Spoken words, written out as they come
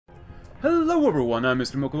Hello everyone, I'm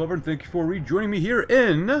Mr. Mochalover, and thank you for rejoining me here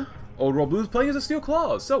in Old World Blues playing as a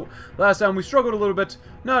Deathclaws. So, last time we struggled a little bit,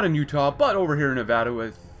 not in Utah, but over here in Nevada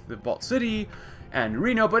with the Vault City and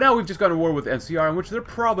Reno, but now we've just gone to war with NCR, in which they're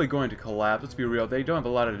probably going to collapse. Let's be real, they don't have a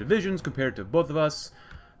lot of divisions compared to both of us.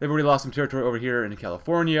 They've already lost some territory over here in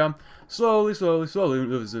California. Slowly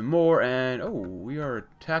losing more, and oh, we are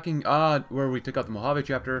attacking, where we took out the Mojave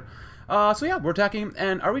chapter. So yeah, we're attacking,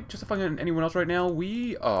 and are we justifying on anyone else right now?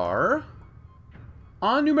 We are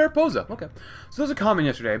on New Mariposa. Okay. So there's a comment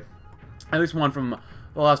yesterday, at least one from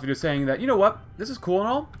the last video, saying that, you know what, this is cool and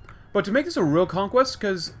all, but to make this a real conquest,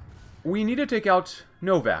 because we need to take out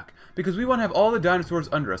Novak, because we want to have all the dinosaurs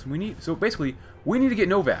under us. So basically, we need to get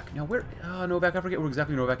Novak. Now, where, Novak, I forget where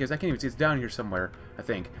exactly Novak is. I can't even see, it's down here somewhere, I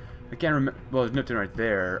think. I can't remember, well, there's nothing right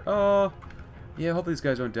there. Yeah, hopefully these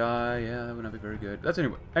guys don't die. Yeah, that would not be very good. That's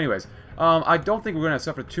anyways. I don't think we're going to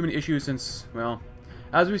suffer too many issues since, well,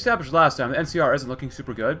 as we established last time, the NCR isn't looking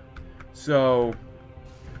super good. So,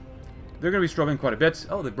 they're going to be struggling quite a bit.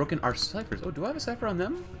 Oh, they've broken our ciphers. Oh, do I have a cipher on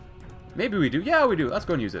them? Maybe we do. Yeah, we do. Let's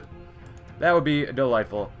go and use it. That would be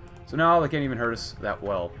delightful. So now they can't even hurt us that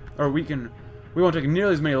well. Or we won't take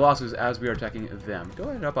nearly as many losses as we are attacking them. Go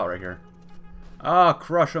ahead and help out right here.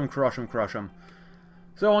 Crush them, crush them, crush them.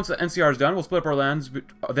 So once the NCR is done, we'll split up our lands,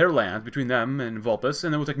 their lands between them and Vulpes,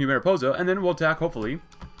 and then we'll take New Mariposa, and then we'll attack, hopefully,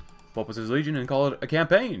 Vulpes' Legion and call it a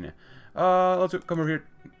campaign. Let's come over here.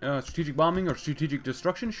 Strategic bombing or strategic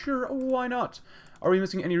destruction? Sure, why not? Are we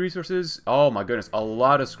missing any resources? Oh my goodness, a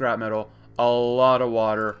lot of scrap metal, a lot of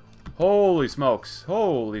water. Holy smokes,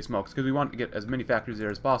 because we want to get as many factories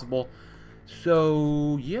there as possible.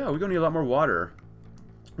 So, yeah, we're going to need a lot more water.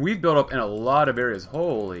 We've built up in a lot of areas.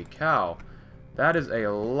 Holy cow. That is a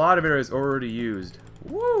lot of areas already used.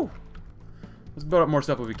 Woo! Let's build up more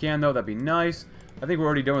stuff if we can, though. That'd be nice. I think we're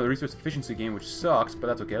already done with the resource efficiency game, which sucks, but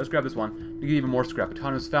that's okay. Let's grab this one to get even more scrap.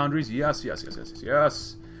 Autonomous foundries. Yes.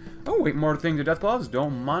 Oh, wait, more things to Deathclaws?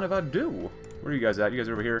 Don't mind if I do. Where are you guys at? You guys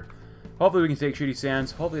are over here. Hopefully we can take Shady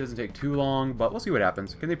Sands. Hopefully it doesn't take too long, but we'll see what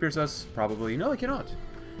happens. Can they pierce us? Probably. No, they cannot.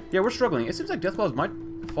 Yeah, we're struggling. It seems like Deathclaws might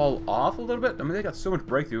fall off a little bit. I mean, they got so much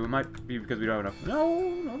breakthrough. It might be because we don't have enough.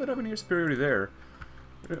 No, they don't have any superiority there.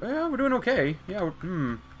 Yeah, we're doing okay. Yeah,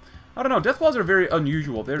 I don't know. Deathclaws are very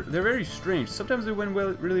unusual. They're very strange. Sometimes they win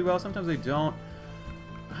really well. Sometimes they don't.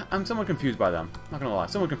 I'm somewhat confused by them. Not gonna lie,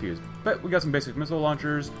 somewhat confused. But we got some basic missile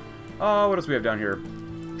launchers. What else do we have down here?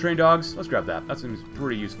 Train dogs. Let's grab that. That seems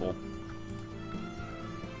pretty useful.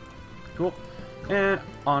 Cool. And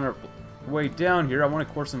on our way down here, I want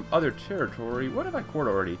to core some other territory. What have I cored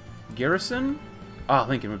already? Garrison?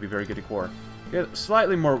 Lincoln would be very good to core. Get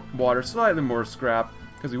slightly more water, slightly more scrap,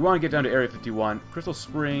 because we want to get down to Area 51. Crystal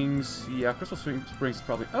Springs, yeah, Crystal Springs is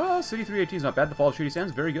probably... Oh, City 318 is not bad. The Fall of Shady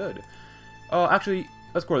Sands, very good. Actually,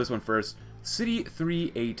 let's core this one first. City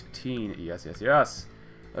 318, yes.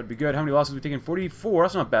 That'd be good. How many losses have we taken? 44,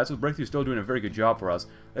 that's not bad. So the Breakthrough's still doing a very good job for us.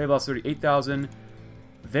 They've lost 38,000.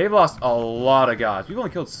 They've lost a lot of guys. We've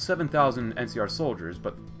only killed 7,000 NCR soldiers,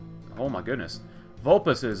 but oh my goodness.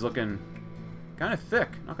 Vulpes is looking kind of thick,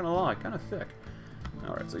 not gonna lie, kind of thick.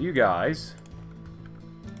 Alright, so you guys,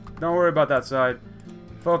 don't worry about that side.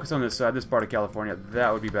 Focus on this side, this part of California.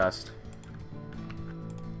 That would be best.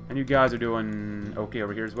 And you guys are doing okay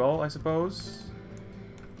over here as well, I suppose.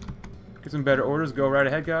 Get some better orders. Go right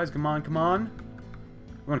ahead, guys. Come on.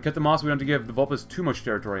 We want to cut them off so we don't have to give the Vulpes too much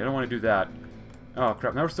territory. I don't want to do that. Oh,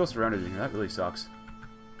 crap. Now we're still surrounded in here. That really sucks.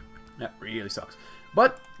 That really sucks.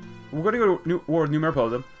 But, we're going to go to war with New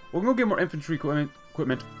Mariposa. We're going to get more infantry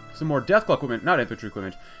equipment, some more Deathclaw equipment, not infantry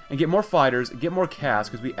equipment, and get more fighters, get more casks,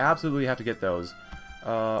 because we absolutely have to get those.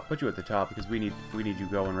 Put you at the top, because we need you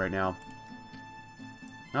going right now.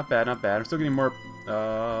 Not bad. I'm still getting more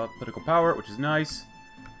political power, which is nice.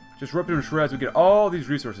 Just rip it to shreds, we get all these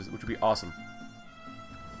resources, which would be awesome.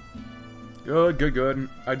 Good.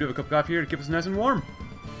 I do have a cup of coffee here to keep us nice and warm.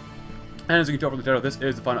 And as you can tell from the title, this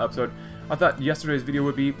is the final episode. I thought yesterday's video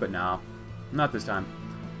would be, but nah. Not this time.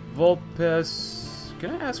 Vulpes... Can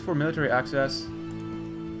I ask for military access?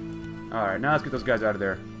 Alright, now let's get those guys out of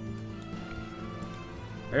there.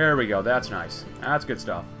 There we go, that's nice. That's good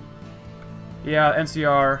stuff. Yeah,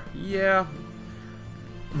 NCR, yeah.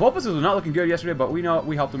 Vulpes was not looking good yesterday, but we know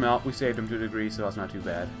we helped them out. We saved them to a degree, so that's not too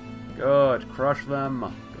bad. Good. Crush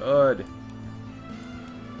them. Good.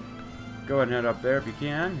 Go ahead and head up there if you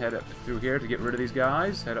can. Head up through here to get rid of these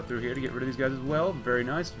guys. Head up through here to get rid of these guys as well. Very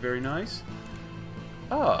nice, very nice.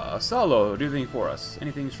 Salo, do anything for us.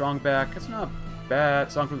 Anything strong back? That's not bad.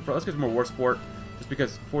 Song from the front. Let's get some more war support, just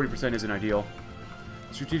because 40% isn't ideal.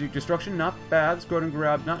 Strategic destruction, not bad. Let's go ahead and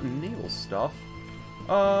grab, not naval stuff.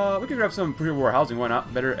 We can grab some pre-war housing, why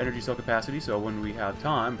not? Better energy cell capacity, so when we have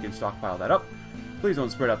time, we can stockpile that up. Please don't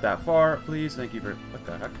spread out that far, please. Thank you for... What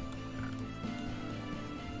the heck?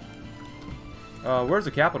 Where's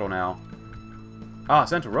the capital now? Ah,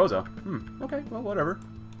 Santa Rosa. Okay, well, whatever.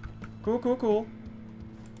 Cool, cool, cool.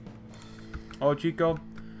 Oh, Chico.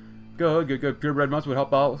 Good, good, good. Purebred months would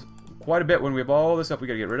help out quite a bit when we have all this stuff we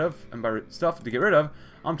gotta get rid of. And by stuff to get rid of,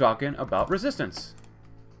 I'm talking about resistance.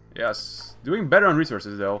 Yes. Doing better on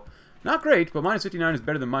resources, though. Not great, but minus 59 is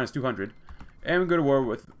better than minus 200. And we go to war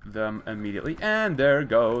with them immediately. And there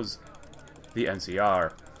goes the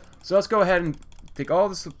NCR. So let's go ahead and take all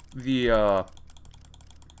this, the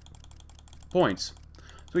points.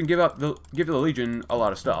 So we can give the Legion a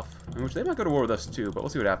lot of stuff. In which they might go to war with us too, but we'll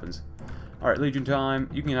see what happens. Alright, Legion time.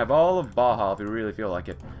 You can have all of Baja if you really feel like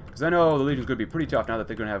it. Because I know the Legion's going to be pretty tough now that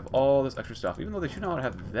they're going to have all this extra stuff. Even though they should not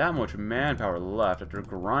have that much manpower left after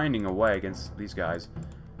grinding away against these guys.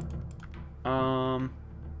 We'll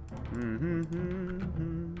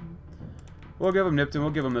give them Nipton. We'll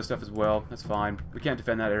give them this stuff as well. That's fine. We can't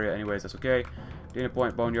defend that area anyways. That's okay. Dana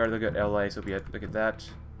Point, Boneyard. Look at LA. So be it. Look at that.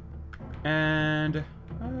 And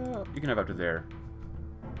you can have up to there.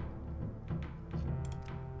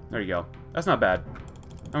 There you go. That's not bad.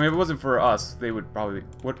 I mean, if it wasn't for us, they would probably...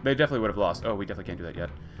 They definitely would have lost. Oh, we definitely can't do that yet.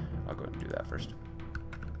 I'll go ahead and do that first.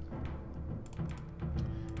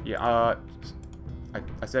 Yeah,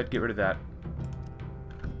 I said get rid of that.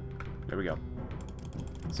 There we go.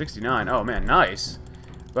 69. Oh, man, nice.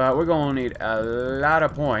 But we're going to need a lot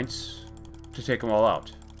of points to take them all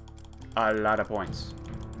out. A lot of points.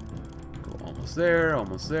 Go almost there,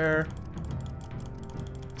 almost there.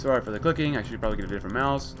 Sorry for the clicking. I should probably get a different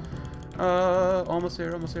mouse. Almost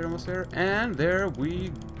there, almost there, almost there. And there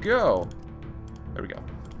we go. There we go.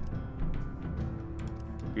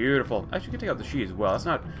 Beautiful. Actually, we can take out the Shi as well. That's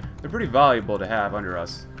not... They're pretty valuable to have under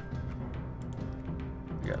us.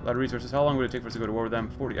 We got a lot of resources. How long would it take for us to go to war with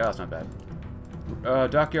them? 40. Oh, that's not bad.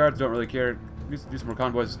 Dockyards, don't really care. Do some more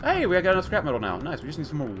convoys. Hey, we got enough scrap metal now. Nice. We just need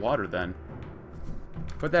some more water then.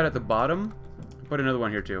 Put that at the bottom. Put another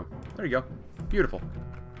one here too. There you go. Beautiful.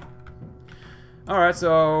 Alright,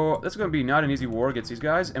 so that's going to be not an easy war against these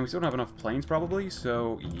guys, and we still don't have enough planes probably,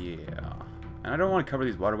 so yeah. And I don't want to cover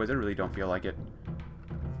these waterways, I really don't feel like it.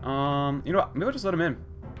 You know what, maybe I'll just let them in.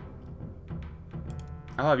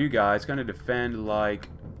 I'll have you guys kind of defend, like...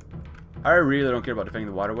 I really don't care about defending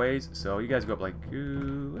the waterways, so you guys go up like...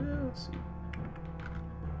 well, let's see.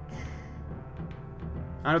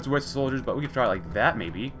 I know it's a waste of soldiers, but we could try it like that,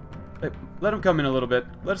 maybe. Let them come in a little bit,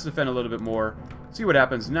 let us defend a little bit more, see what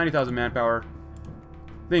happens. 90,000 manpower.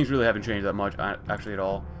 Things really haven't changed that much, actually, at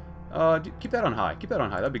all. Keep that on high. Keep that on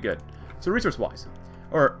high. That'd be good. So resource-wise,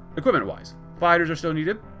 or equipment-wise, fighters are still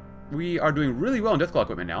needed. We are doing really well in Deathclaw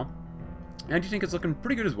equipment now. Anti-tank is looking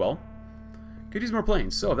pretty good as well. Could use more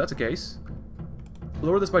planes. So if that's the case,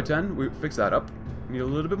 lower this by 10. We fix that up. Need a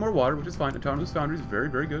little bit more water, which is fine. Autonomous foundries, very,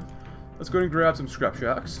 very good. Let's go ahead and grab some scrap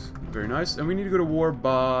shacks. Very nice. And we need to go to war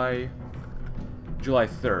by July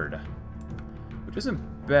 3rd, which isn't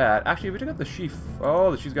bad. Actually, if we took out the Sheaf...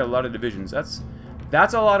 Oh, she's got a lot of divisions. That's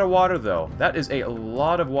a lot of water, though. That is a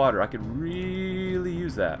lot of water. I could really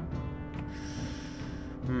use that.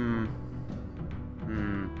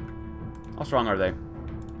 How strong are they?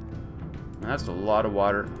 That's a lot of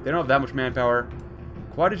water. They don't have that much manpower.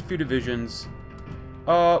 Quite a few divisions. We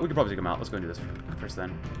could probably take them out. Let's go and do this first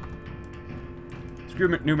then.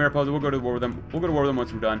 Screw New Mariposa. We'll go to war with them. We'll go to war with them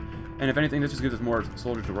once we're done. And if anything, this just gives us more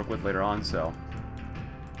soldiers to work with later on, so...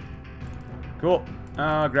 Cool.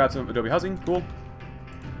 Grab some Adobe housing. Cool.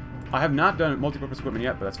 I have not done multi-purpose equipment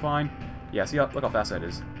yet, but that's fine. Yeah, see look how fast that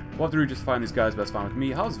is. We'll have to just find these guys, but that's fine with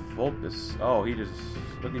me. How's Vulpus? Oh, he's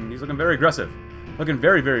looking very aggressive. Looking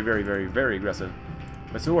very, very, very, very, very aggressive.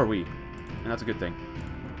 But so are we. And that's a good thing.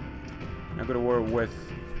 Now go to war with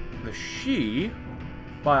the Shi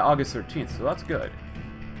by August 13th, so that's good.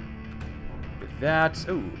 With that...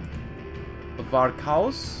 Ooh.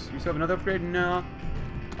 Varkaus? You still have another upgrade? No.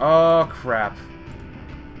 Oh, crap.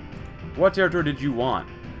 What territory did you want?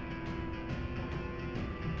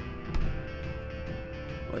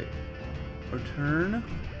 Wait. Return.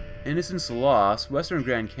 Innocence Lost. Western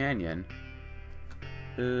Grand Canyon.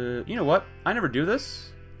 You know what? I never do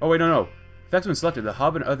this. Oh, wait, no. Effects when selected. The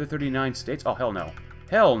hub and other 39 states. Oh, hell no.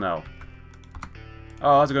 Hell no.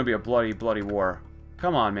 Oh, that's going to be a bloody, bloody war.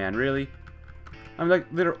 Come on, man. Really? I mean,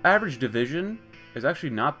 like, the average division is actually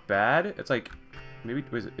not bad. It's like, maybe,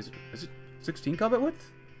 is it 16 combat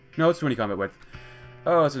width? No, it's 20 combat width.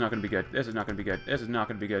 Oh, this is not going to be good. This is not going to be good. This is not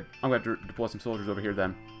going to be good. I'm going to have to deploy some soldiers over here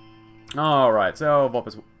then. Alright, so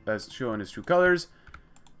Vulpus has shown his true colors.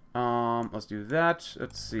 Let's do that.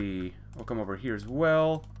 Let's see. We'll come over here as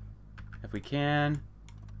well, if we can.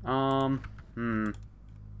 We'll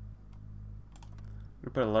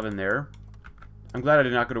put 11 there. I'm glad I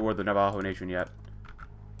did not go to war with the Navajo Nation yet.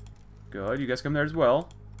 Good. You guys come there as well.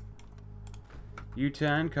 You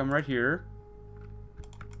 10, come right here.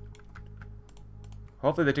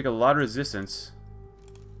 Hopefully they take a lot of resistance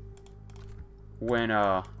when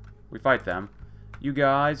we fight them. You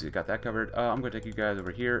guys, you got that covered. I'm going to take you guys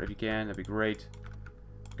over here if you can. That'd be great.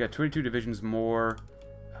 We've got 22 divisions more.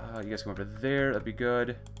 You guys come over there. That'd be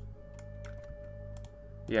good.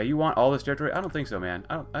 Yeah, you want all this territory? I don't think so, man.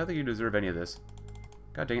 I don't think you deserve any of this.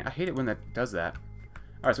 God dang it. I hate it when that does that.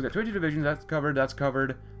 Alright, so we've got 22 divisions. That's covered. That's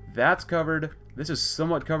covered. That's covered. This is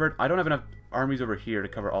somewhat covered. I don't have enough armies over here to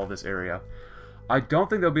cover all this area. I don't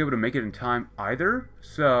think they'll be able to make it in time either.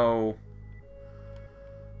 So...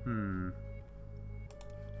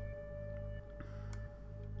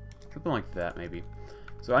 something like that, maybe.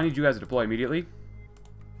 So I need you guys to deploy immediately.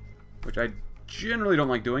 Which I generally don't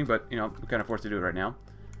like doing, but, you know, I'm kind of forced to do it right now.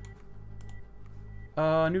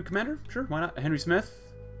 New commander? Sure, why not? Henry Smith.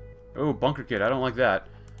 Oh, Bunker Kid. I don't like that.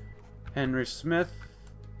 Henry Smith.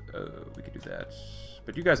 We could do that.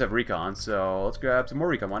 But you guys have recon, so let's grab some more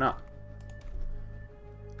recon. Why not?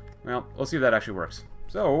 Well, let's see if that actually works.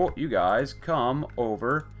 So, you guys come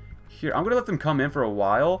over here. I'm going to let them come in for a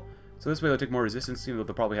while. So this way they'll take more resistance, even though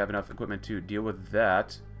they'll probably have enough equipment to deal with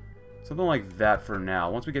that. Something like that for now.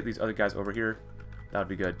 Once we get these other guys over here, that would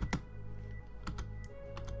be good.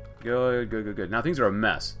 Good, good, good, good. Now things are a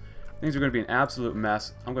mess. Things are going to be an absolute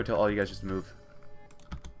mess. I'm going to tell all you guys just to move.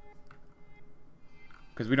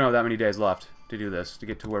 Because we don't have that many days left to do this, to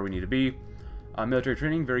get to where we need to be. Military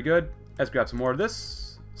training, very good. Let's grab some more of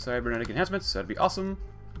this. Cybernetic enhancements, that'd be awesome.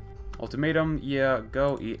 Ultimatum, yeah,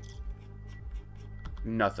 go eat.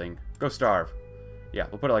 Nothing. Go starve. Yeah,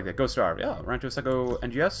 we'll put it like that. Go starve. Yeah, Rancho Seco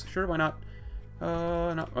NGS, sure, why not?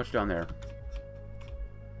 Not much down there.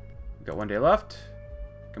 Got 1 day left.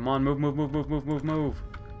 Come on, move, move, move, move, move, move, move.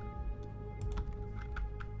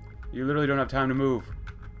 You literally don't have time to move.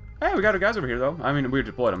 Hey, we got our guys over here, though. I mean, we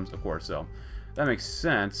deployed them, of course, so that makes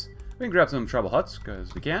sense. We can grab some tribal huts,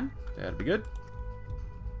 because we can. That'd be good.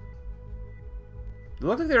 It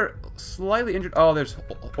looks like they're slightly injured. Oh, there's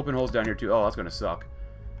open holes down here, too. Oh, that's going to suck.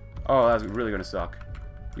 Oh, that's really going to suck.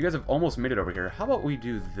 You guys have almost made it over here. How about we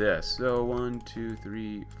do this? So, 1, 2,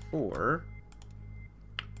 3, 4.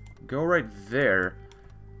 Go right there.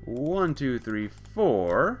 1, 2, 3,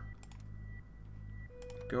 4.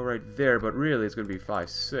 Go right there, but really it's going to be 5,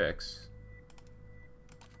 6.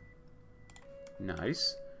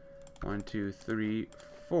 Nice. 1, 2, 3,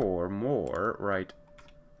 4 more. Right.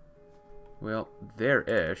 Well,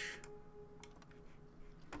 there-ish.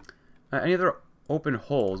 Any other open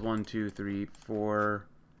holes? 1, 2, 3, 4,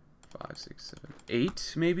 5, 6, 7,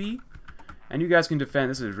 8, maybe? And you guys can defend.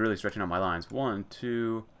 This is really stretching out my lines. 1,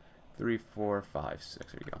 2, 3, 4, 5,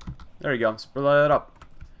 6. There you go. There you go. Split it up.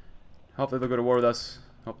 Hopefully they'll go to war with us.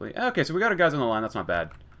 Hopefully. Okay, so we got our guys on the line. That's not bad.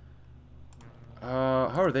 How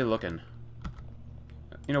are they looking?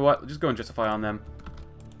 You know what? Just go and justify on them.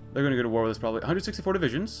 They're going to go to war with us probably. 164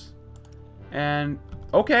 divisions. And,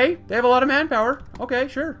 okay, they have a lot of manpower. Okay,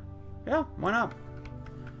 sure. Yeah, why not?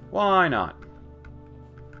 Why not?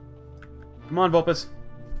 Come on, Vulpus.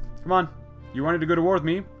 Come on. You wanted to go to war with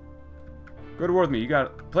me. Go to war with me. You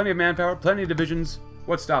got plenty of manpower, plenty of divisions.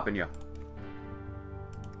 What's stopping you?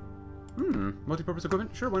 Multi-purpose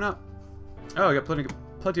equipment? Sure, why not? Oh, we got plenty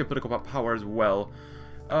of political power as well.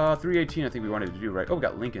 318 I think we wanted to do, right? Oh, we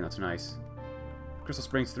got Lincoln. That's nice. Crystal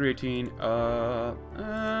Springs, 318.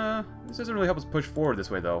 This doesn't really help us push forward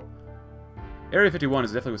this way, though. Area 51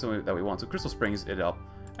 is definitely something that we want, so Crystal Springs it up.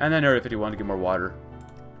 And then Area 51 to get more water.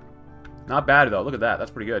 Not bad, though. Look at that.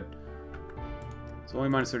 That's pretty good. It's only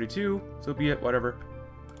minus 32, so be it. Whatever.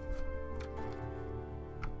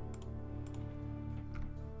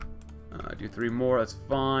 Do 3 more. That's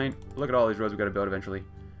fine. Look at all these roads we got to build eventually.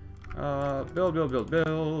 Build, build, build,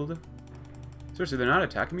 build. Seriously, they're not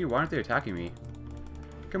attacking me? Why aren't they attacking me?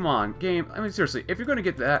 Come on, game. I mean, seriously, if you're going to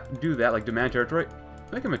get that, do that, like demand territory,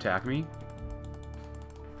 make them attack me.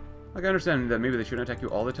 Like, I understand that maybe they shouldn't attack you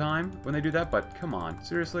all the time when they do that, but come on,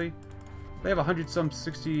 seriously? They have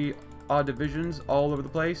 160 odd divisions all over the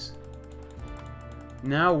place.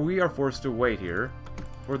 Now we are forced to wait here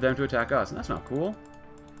for them to attack us, and that's not cool.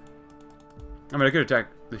 I mean, I could attack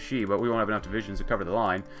the Shi, but we won't have enough divisions to cover the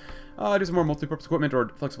line. Do some more multi-purpose equipment or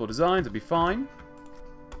flexible designs, that'd be fine.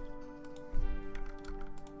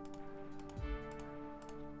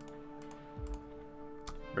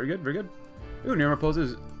 Very good, very good. Ooh, near post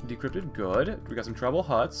is decrypted. Good. We got some trouble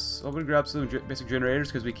huts. Oh, we grab some basic generators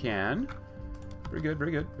because we can. Very good,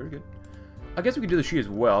 very good, very good. I guess we could do the sheet as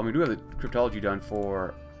well. I mean, we do have the cryptology done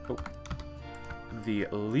for the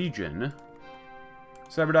Legion.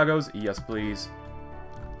 Cyber doggos, yes please.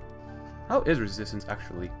 How is resistance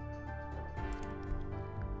actually?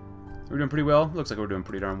 We're doing pretty well. Looks like we're doing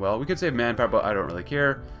pretty darn well. We could save manpower, but I don't really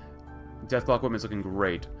care. Deathclaw equipment's looking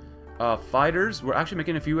great. Fighters, we're actually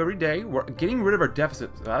making a few every day. We're getting rid of our deficit.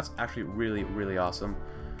 So that's actually really, really awesome.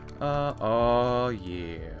 Oh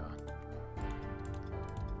yeah.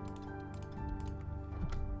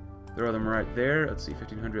 Throw them right there. Let's see,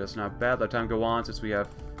 1500. That's not bad. Let time go on since we have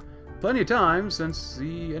plenty of time since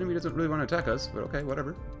the enemy doesn't really want to attack us. But okay,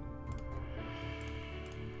 whatever.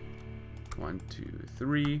 1, 2,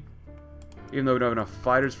 3. Even though we don't have enough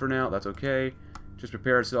fighters for now, that's okay. Just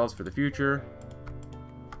prepare ourselves for the future.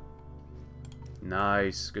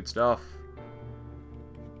 Nice. Good stuff.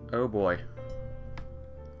 Oh boy.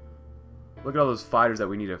 Look at all those fighters that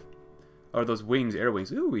we need to... Or those wings, air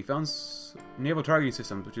wings. Ooh, we found naval targeting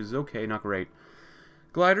systems, which is okay, not great.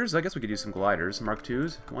 Gliders, I guess we could use some gliders. Mark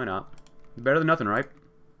 2s, why not? Better than nothing, right?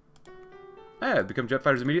 Yeah, become jet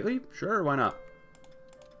fighters immediately? Sure, why not?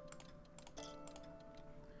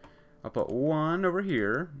 I'll put one over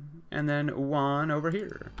here, and then one over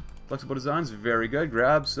here. Flexible designs, very good.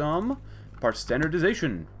 Grab some part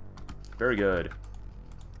standardization. Very good.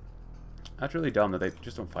 That's really dumb that they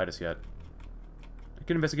just don't fight us yet. I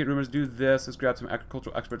can investigate rumors, do this. Let's grab some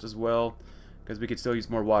agricultural experts as well, because we could still use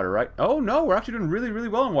more water, right? Oh no, we're actually doing really, really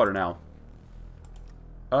well in water now.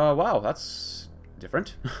 Wow, that's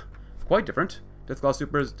different. Quite different. Deathclaw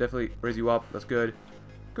supers definitely raise you up. That's good.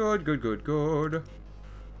 Good, good, good, good.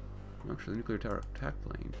 Actually, nuclear tower attack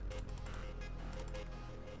plane.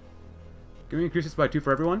 Can we increase this by 2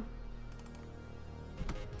 for everyone?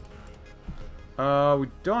 We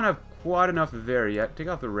don't have quite enough there yet. Take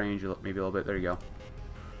off the range maybe a little bit. There you go.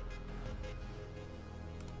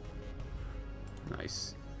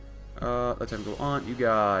 Nice. Let time go on. You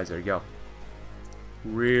guys, there you go.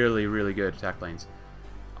 Really, really good attack planes.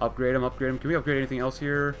 Upgrade them, upgrade them. Can we upgrade anything else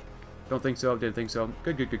here? Don't think so. Didn't think so.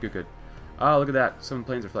 Good, good, good, good, good. Look at that. Some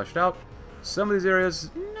planes are fleshed out. Some of these areas,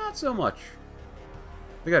 not so much.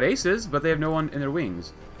 They got aces, but they have no one in their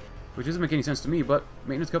wings. Which doesn't make any sense to me, but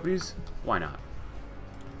maintenance companies, why not?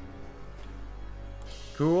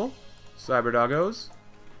 Cool. Cyber doggos.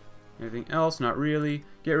 Anything else? Not really.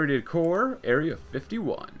 Get ready to core. Area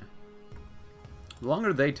 51. The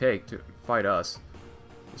longer they take to fight us,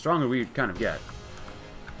 the stronger we kind of get.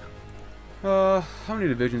 How many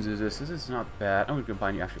divisions is this? This is not bad. I'm going to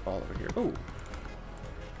combine you actually all over here. Oh.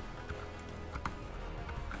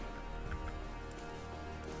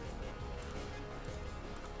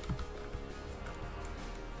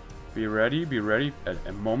 Be ready at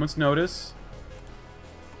a moment's notice.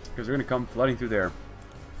 Because they're going to come flooding through there.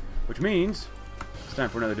 Which means it's time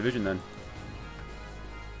for another division then.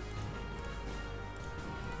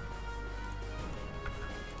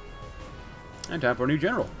 And time for a new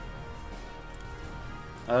general.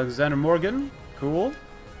 Alexander Morgan, cool.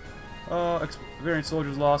 Variant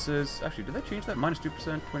soldiers losses. Actually, did they change that?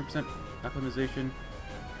 -2%, 20% acclimatization.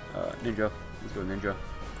 Ninja. Let's go ninja.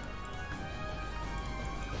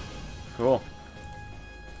 Cool.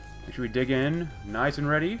 Make sure we dig in. Nice and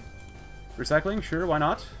ready. Recycling, sure, why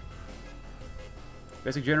not?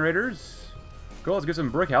 Basic generators. Cool, let's get some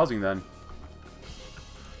brick housing then.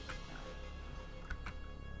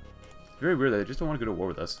 It's very weird that they just don't want to go to war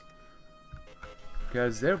with us.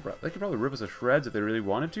 Because they could probably rip us to shreds if they really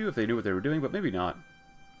wanted to, if they knew what they were doing, but maybe not.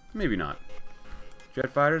 Maybe not. Jet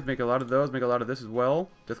fighters, make a lot of those, make a lot of this as well.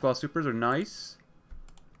 Deathclaw supers are nice.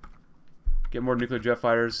 Get more nuclear jet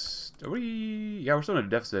fighters. Yeah, we're still in a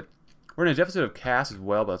deficit. We're in a deficit of CAS as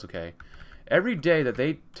well, but that's okay. Every day that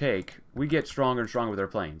they take, we get stronger and stronger with our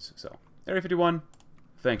planes. So, Area 51,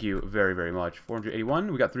 thank you very, very much.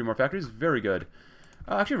 481, we got 3 more factories, very good.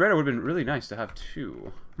 Actually, radar would have been really nice to have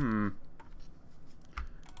 2.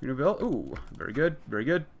 Build. Ooh, very good, very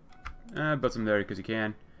good. Build some there because you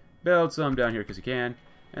can. Build some down here because you can.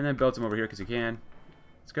 And then build some over here because you can.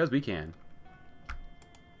 It's because we can.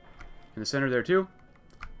 In the center there too.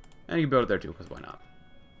 And you can build it there too, because why not?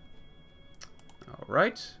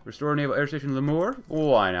 Alright. Restore Naval Air Station Lemoore.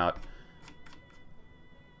 Why not?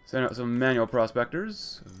 Send out some manual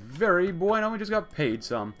prospectors. Very bueno, we just got paid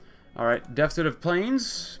some. Alright, deficit of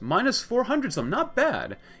planes. -400 some, not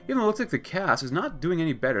bad. Even though it looks like the CAS is not doing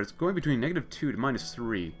any better. It's going between -2 to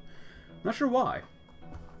 -3. Not sure why.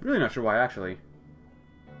 Really not sure why, actually.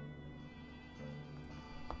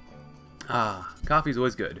 Coffee's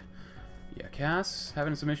always good. Yeah, Cass,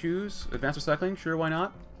 having some issues. Advanced recycling, sure, why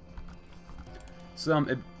not? Some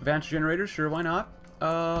advanced generators, sure, why not?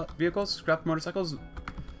 Vehicles, scrap motorcycles.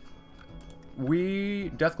 We,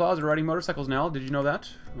 Deathclaws, are riding motorcycles now. Did you know that?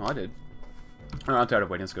 Oh, I did. Oh, I'm tired of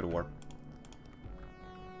waiting. Let's go to war.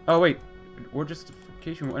 Oh, wait. War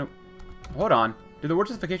justification... Hold on. Did the war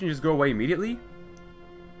justification just go away immediately?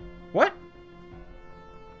 What?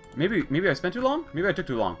 Maybe I spent too long? Maybe I took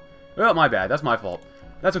too long. Well, my bad. That's my fault.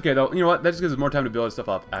 That's okay, though. You know what? That just gives us more time to build stuff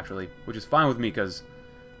up, actually. Which is fine with me, because...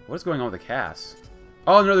 What is going on with the Cass?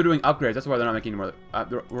 Oh, no, they're doing upgrades. That's why they're not making any more...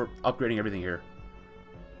 we're upgrading everything here.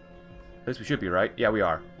 At least we should be, right? Yeah, we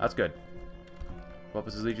are. That's good.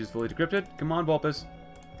 Vulpus' leech is fully decrypted. Come on, Vulpus.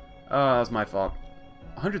 Oh, that's my fault.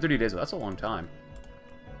 130 days, that's a long time.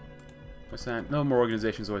 No more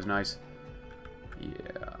organization is always nice. Yeah.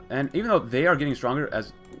 And even though they are getting stronger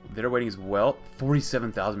as they're waiting as well,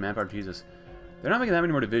 47,000 manpower, Jesus. They're not making that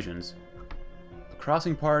many more divisions.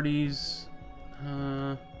 Crossing parties...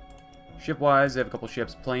 ship-wise, they have a couple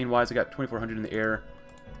ships. Plane-wise, they got 2,400 in the air.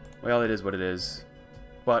 Well, it is what it is.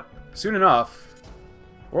 But soon enough,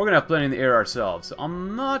 we're going to have plenty in the air ourselves. So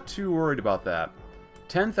I'm not too worried about that.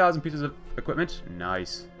 10,000 pieces of equipment.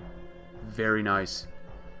 Nice. Very nice.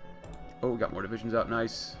 Oh, we got more divisions out.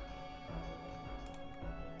 Nice.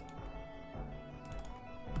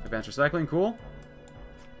 Advanced recycling. Cool.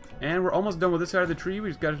 And we're almost done with this side of the tree. We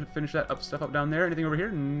just got to finish that stuff up down there. Anything over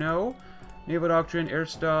here? No. Naval doctrine, air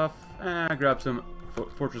stuff. Grab some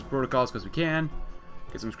fortress protocols because we can.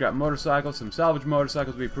 Get some scrap motorcycles, some salvage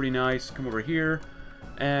motorcycles would be pretty nice. Come over here.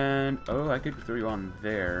 And, oh, I could throw you on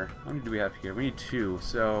there. How many do we have here? We need 2.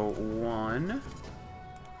 So, 1,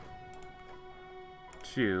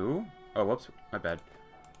 2. Oh, whoops. My bad.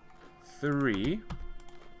 3.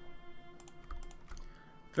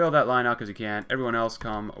 Fill that line out because you can. Everyone else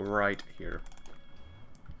come right here.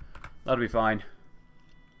 That'll be fine.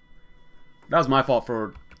 That was my fault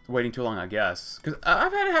for waiting too long, I guess. Because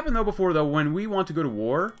I've had it happen, though, before, though, when we want to go to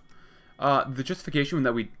war, the justification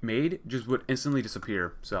that we made just would instantly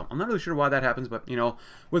disappear. So, I'm not really sure why that happens, but, you know,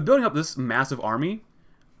 with building up this massive army,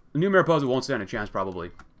 the new Mariposa won't stand a chance,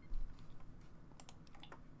 probably.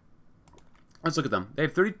 Let's look at them. They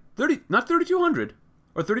have not 3,200,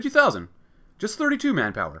 or 32,000. Just 32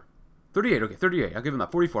 manpower. 38, okay, 38. I'll give them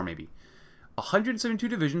that. 44, maybe. 172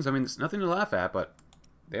 divisions. I mean, it's nothing to laugh at, but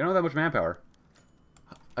they don't have that much manpower.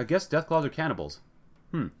 I guess Deathclaws are cannibals.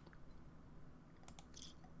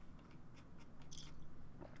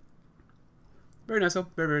 Very nice, though.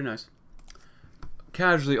 Very, very nice.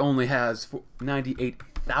 Casually only has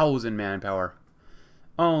 98,000 manpower.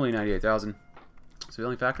 Only 98,000. So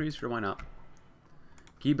building factories? Sure, why not?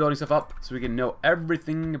 Keep building stuff up so we can know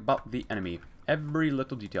everything about the enemy. Every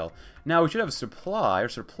little detail. Now, we should have a supply or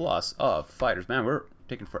surplus of fighters. Man, we're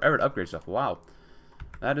taking forever to upgrade stuff. Wow.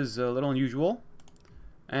 That is a little unusual.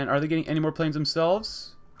 And are they getting any more planes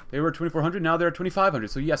themselves? They were 2,400, now they're at 2,500.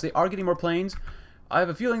 So yes, they are getting more planes. I have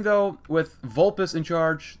a feeling, though, with Vulpus in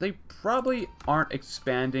charge, they probably aren't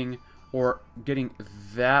expanding or getting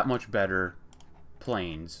that much better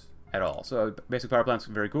planes at all. So basic power plant's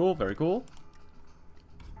very cool, very cool.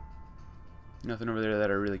 Nothing over there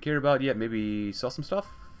that I really care about yet. Maybe sell some stuff?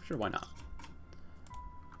 Sure, why not?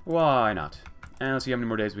 Why not? And let's see how many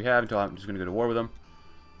more days we have until I'm just going to go to war with them.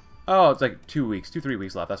 Oh, it's like 2 weeks. 2-3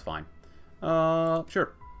 weeks left. That's fine.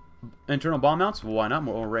 Sure. Internal bomb mounts? Why not?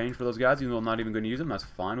 More range for those guys, even though I'm not even going to use them. That's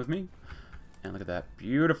fine with me. And look at that.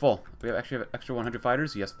 Beautiful. We actually have extra 100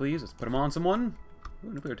 fighters. Yes, please. Let's put them on someone.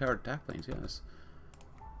 Ooh, nuclear tower attack planes. Yes.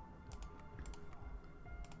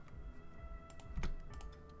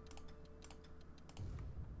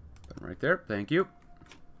 Put them right there. Thank you.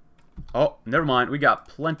 Oh, never mind. We got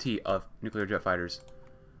plenty of nuclear jet fighters.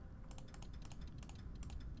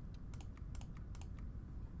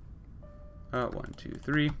 One, two,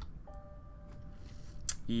 three.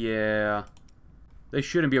 Yeah. They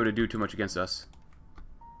shouldn't be able to do too much against us.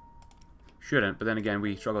 Shouldn't, but then again,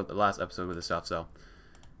 we struggled the last episode with this stuff, so.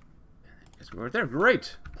 Guess we're right there.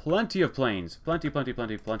 Great! Plenty of planes. Plenty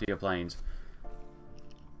of planes.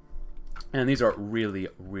 And these are really,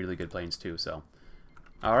 really good planes, too, so.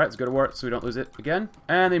 Alright, let's go to war so we don't lose it again.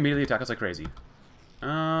 And they immediately attack us like crazy.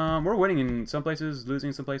 We're winning in some places, losing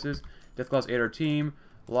in some places. Deathclaws ate our team.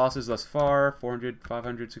 Losses thus far, 400,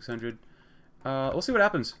 500, 600. We'll see what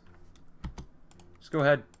happens. Just go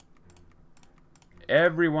ahead.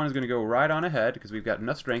 Everyone is going to go right on ahead because we've got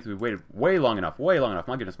enough strength. We've waited way long enough. My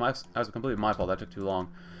goodness, that was completely my fault. That took too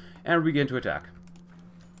long. And we begin to attack.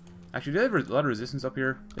 Actually, do they have a lot of resistance up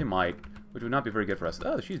here? They might, which would not be very good for us.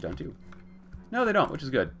 Oh, she's done too. No, they don't, which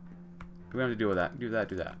is good. We don't have to deal with that. Do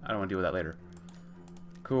that. I don't want to deal with that later.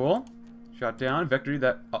 Cool. Shot down. Victory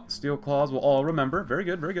that steel claws will all remember. Very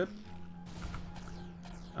good, very good.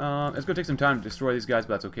 It's going to take some time to destroy these guys,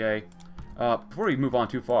 but that's okay. Before we move on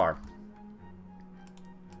too far.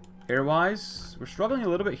 Air-wise, we're struggling a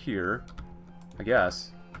little bit here, I guess.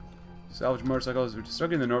 Salvage motorcycles, we're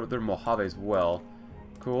struggling in the northern Mojave as well.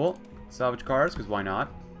 Cool. Salvage cars, because why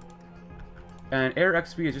not? And air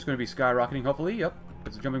XP is just going to be skyrocketing, hopefully. Yep.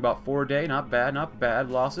 It's jumping about 4 a day. Not bad, not bad.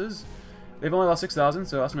 Losses. They've only lost 6,000,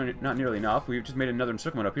 so that's not nearly enough. We've just made another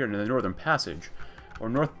encirclement up here into the Northern Passage. Or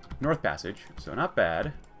North Passage, so not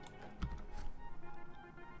bad.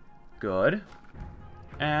 Good.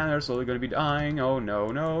 And they're slowly going to be dying. Oh, no,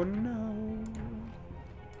 no, no.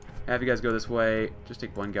 Have you guys go this way. Just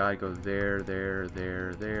take one guy, go there, there,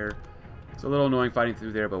 there, there. It's a little annoying fighting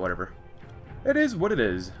through there, but whatever. It is what it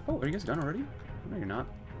is. Oh, are you guys done already? No, you're not.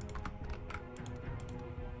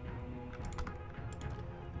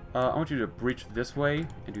 I want you to breach this way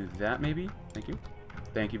and do that, maybe. Thank you.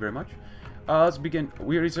 Thank you very much. Let's begin. Do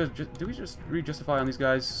we just re-justify on these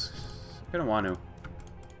guys? I don't want to.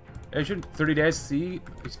 It should 30 days. See,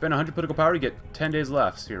 you spend 100 political power, you get 10 days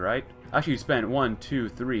left here, right? Actually, you spend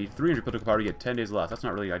 300 political power to get 10 days left. That's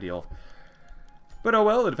not really ideal. But oh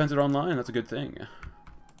well, the defense are online. That's a good thing.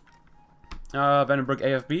 Vandenberg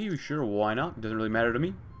AFB, sure, why not? It doesn't really matter to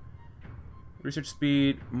me. Research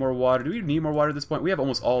speed, more water. Do we need more water at this point? We have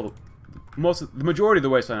almost all the majority of the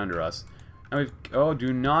wasteland under us. And we've oh,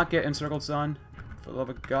 do not get encircled, son. For the love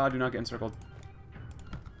of God, do not get encircled.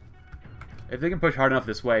 If they can push hard enough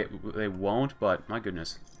this way, they won't, but my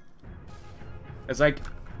goodness. It's like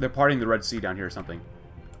they're parting the Red Sea down here or something.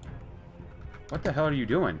 What the hell are you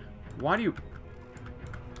doing? Why do you...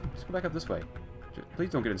 Just go back up this way.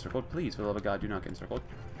 Please don't get encircled. Please, for the love of God, do not get encircled.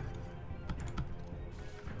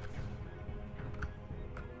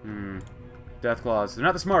 Deathclaws. They're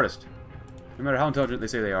not the smartest. No matter how intelligent they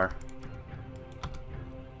say they are.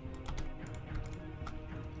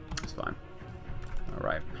 It's fine.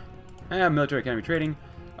 Alright. And military academy trading.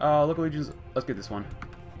 Local legions. Let's get this one.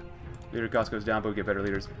 Leader cost goes down, but we get better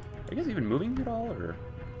leaders. Are you guys even moving at all, or...?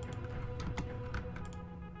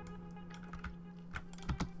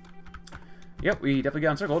 Yep, we definitely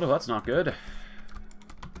got encircled. Oh, that's not good.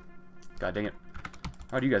 God dang it.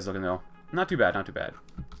 How are you guys looking, though? Not too bad, not too bad.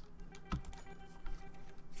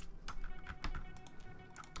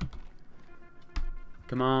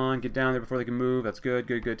 Come on, get down there before they can move. That's good,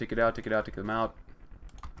 good, good. Take it out, take it out, take them out.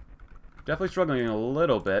 Definitely struggling a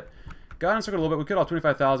little bit. Got encircled a little bit. We killed off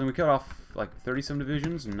 25,000. We killed off, like, 30-some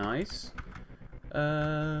divisions. Nice.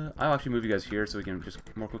 I'll actually move you guys here so we can just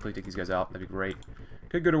more quickly take these guys out. That'd be great.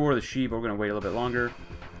 Could go to war with the sheep, but we're going to wait a little bit longer.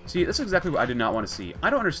 See, this is exactly what I did not want to see. I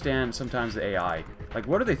don't understand sometimes the AI. Like,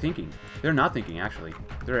 what are they thinking? They're not thinking, actually.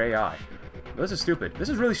 They're AI. But this is stupid. This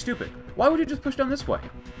is really stupid. Why would you just push down this way?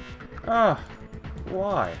 Why?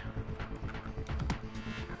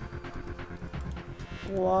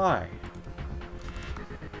 Why?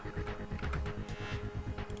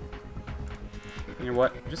 You know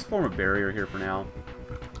what? Just form a barrier here for now.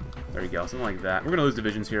 There you go. Something like that. We're going to lose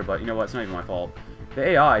divisions here, but you know what? It's not even my fault. The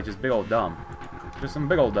AI is just big old dumb. Just some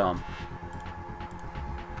big old dumb.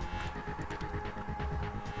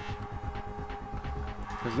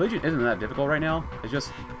 Because Legion isn't that difficult right now. It's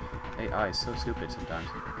just... AI is so stupid sometimes.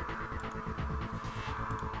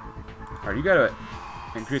 Alright, you gotta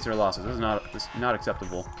increase their losses. This is not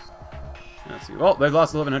acceptable. Let's see. Well, they've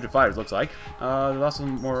lost 1,100 fighters, looks like. They lost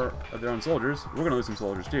some more of their own soldiers. We're gonna lose some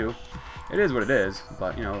soldiers, too. It is what it is,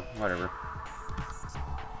 but, you know, whatever.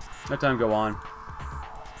 Let time go on.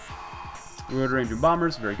 Road range and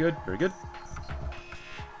bombers. Very good, very good.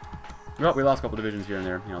 Well, we lost a couple divisions here and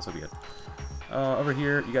there. You know, so be it. Over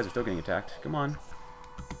here, you guys are still getting attacked. Come on.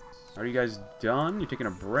 Are you guys done? You taking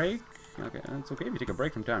a break? Okay, it's okay if you take a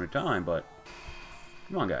break from time to time, but...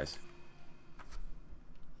 Come on, guys.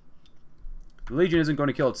 The Legion isn't going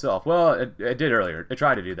to kill itself. Well, it did earlier. It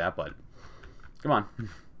tried to do that, but... Come on.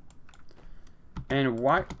 And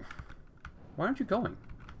why aren't you going?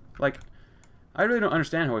 Like, I really don't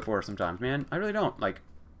understand Hoi4 sometimes, man. I really don't. Like,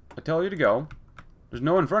 I tell you to go. There's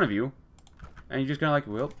no one in front of you. And you're just kind of like,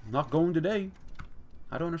 well, not going today.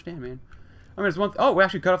 I don't understand, man. I mean, it's one... Oh, we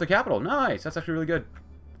actually cut off the capital. Nice. That's actually really good.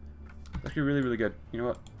 That's actually really, really good. You know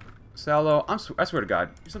what? Salo, I swear to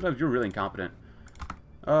God. Sometimes you're really incompetent.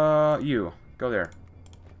 You. Go there.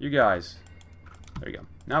 You guys. There you go.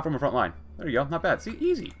 Now from the front line. There you go. Not bad. See?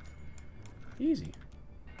 Easy. Easy.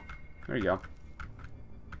 There you go.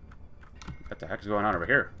 What the heck is going on over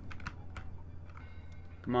here?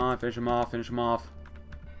 Come on, finish him off, finish him off.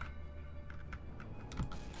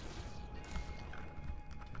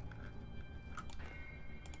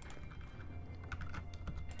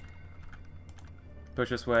 Push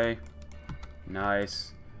this way.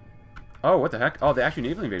 Nice. Oh, what the heck? Oh, they actually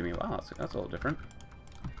naval invaded me. Wow, that's a little different.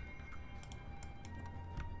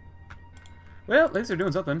 Well, at least they're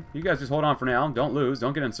doing something. You guys just hold on for now. Don't lose.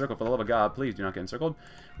 Don't get encircled, for the love of God. Please do not get encircled.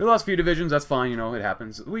 We lost a few divisions. That's fine. You know, it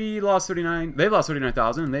happens. We lost 39. They've lost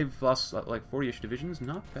 39,000, and they've lost, like, 40-ish divisions.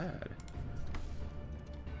 Not bad.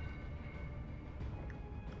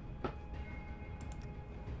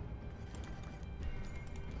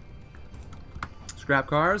 Scrap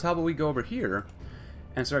cars. How about we go over here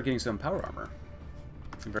and start getting some power armor?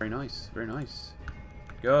 Very nice. Very nice.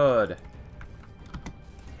 Good.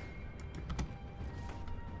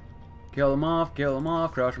 Kill them off,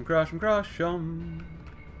 crush them, crush them, crush them.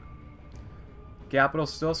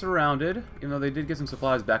 Capital's still surrounded, even though they did get some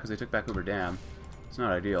supplies back because they took back Hoover Dam. It's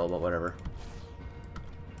not ideal, but whatever.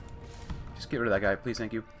 Just get rid of that guy, please,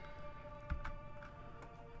 thank you.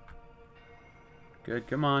 Good,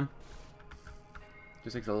 come on.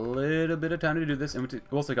 Just takes a little bit of time to do this, and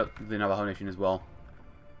we'll take out the Navajo Nation as well.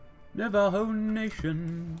 Navajo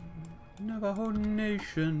Nation. Navajo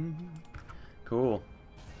Nation. Cool.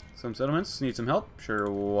 Some settlements need some help.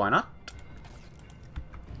 Sure, why not?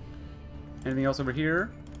 Anything else over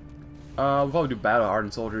here? We'll probably do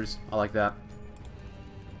battle-hardened soldiers. I like that.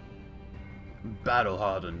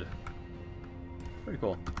 Battle-hardened. Pretty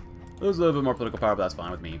cool. Lose a little bit more political power, but that's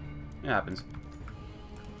fine with me. It happens.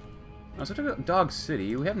 So I took out Dog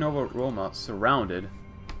City. We have Nova Roma surrounded.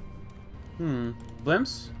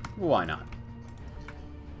 Blimps? Why not?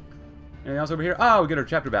 Anything else over here? Oh, we get our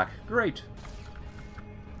chapter back. Great.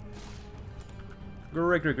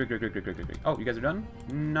 Great. Oh, you guys are done?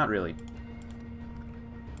 Not really.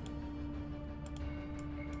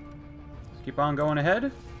 Just keep on going ahead.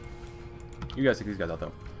 You guys take these guys out,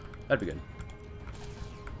 though. That'd be good.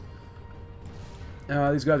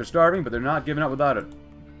 These guys are starving, but they're not giving up without a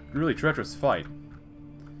really treacherous fight.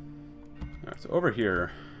 Alright, so over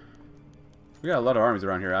here. We got a lot of armies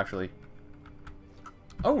around here, actually.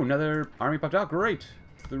 Oh, another army popped out. Great.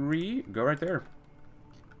 3. Go right there.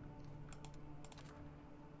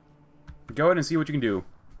 Go ahead and see what you can do.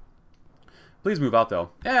 Please move out,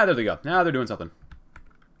 though. Yeah, there they go. Now they're doing something.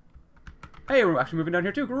 Hey, we're actually moving down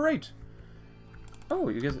here, too. Great. Oh,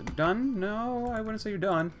 you guys are done? No, I wouldn't say you're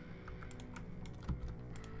done.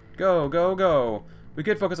 Go, go, go. We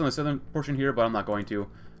could focus on the southern portion here, but I'm not going to.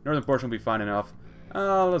 Northern portion will be fine enough.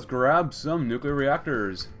 Let's grab some nuclear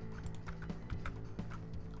reactors.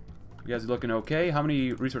 You guys are looking okay. How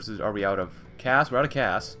many resources are we out of? CAS? We're out of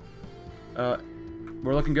CAS.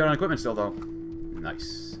 We're looking good on equipment still, though.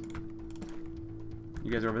 Nice.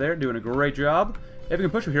 You guys are over there doing a great job. If we can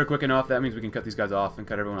push them here quick enough, that means we can cut these guys off and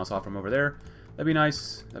cut everyone else off from over there. That'd be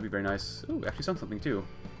nice. That'd be very nice. Ooh, actually something, too.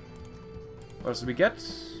 What else did we get?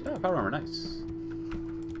 Oh, power armor. Nice.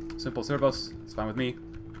 Simple servos. It's fine with me.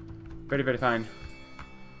 Very, very fine.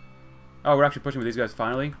 Oh, we're actually pushing with these guys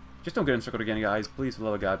finally. Just don't get encircled again, guys. Please, for the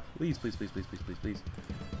love of God. Please, please, please, please, please, please, please.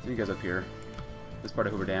 See you guys up here. This part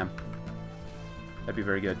of Hoover Dam. That'd be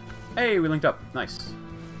very good. Hey, we linked up. Nice.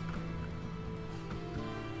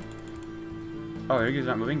 Oh, are you guys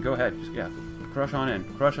not moving? Go ahead. Just, yeah, crush on in.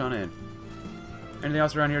 Crush on in. Anything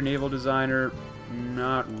else around here? Naval designer?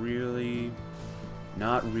 Not really.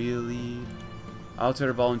 Not really.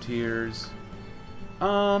 Outsider volunteers.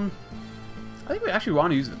 I think we actually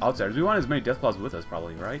want to use outsiders. We want as many Deathclaws with us,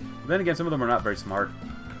 probably, right? But then again, some of them are not very smart.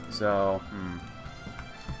 So,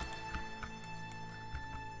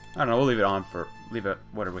 I don't know. We'll leave it on for... Leave it,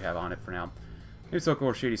 whatever we have on it for now. Maybe Silk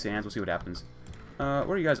or Shady Sands. We'll see what happens. Where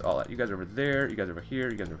are you guys all at? You guys are over there. You guys are over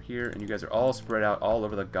here. You guys are over here. And you guys are all spread out all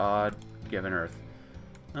over the God-given Earth.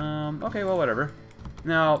 Okay, well, whatever.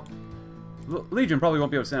 Now, Legion probably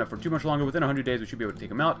won't be able to stand up for too much longer. Within 100 days, we should be able to take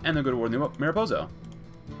them out. And then go to war with Mariposa.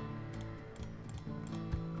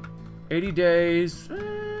 80 days.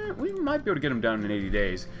 We might be able to get them down in 80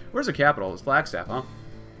 days. Where's the capital? It's Flagstaff, huh?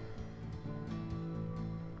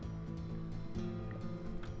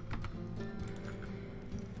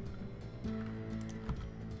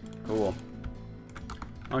 Cool.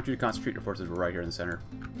 I want you to concentrate your forces right here in the center.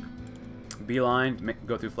 Beeline,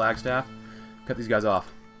 go through Flagstaff. Cut these guys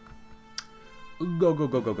off. Go, go,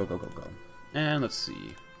 go, go, go, go, go, go. And let's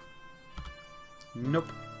see. Nope.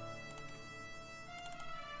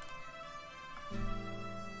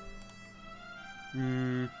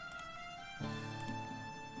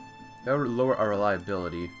 That would lower our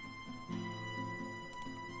reliability.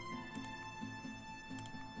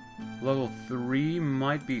 Level 3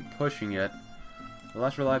 might be pushing it.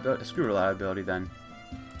 Less reliability. Screw reliability then.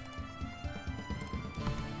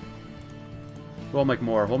 We'll make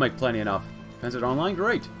more. We'll make plenty enough. Depends on online.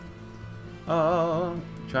 Great.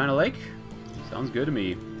 China Lake. Sounds good to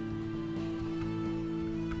me.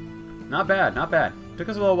 Not bad, not bad. Took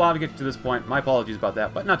us a little while to get to this point. My apologies about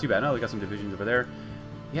that, but not too bad. Now we got some divisions over there.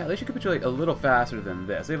 Yeah, they should capitulate a little faster than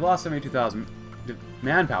this. They've lost 72,000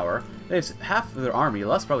 manpower. They have half of their army,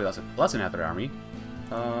 probably less than half their army.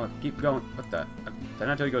 Keep going. What the? Did I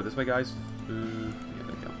not tell you to go this way, guys? Yeah, there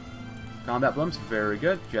we go. Combat blimps, very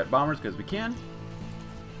good. Jet bombers, because we can.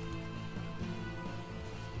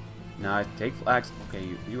 Now, take flags. Okay,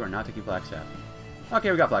 you are not taking Flagstaff. Okay,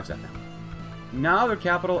 we got Flagstaff now. Now their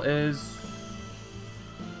capital is...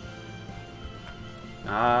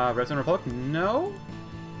 Red Sun Republic? No?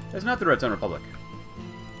 It's not the Red Sun Republic.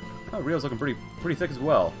 Oh, Rio's looking pretty thick as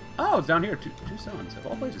well. Oh, it's down here. Two Suns. Of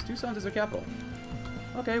all places, Two Suns is their capital.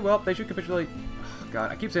 Okay, well, they should capitulate... Oh,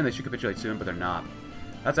 God, I keep saying they should capitulate soon, but they're not.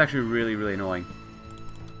 That's actually really, really annoying.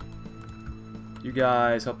 You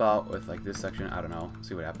guys help out with, like, this section. I don't know.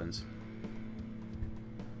 See what happens.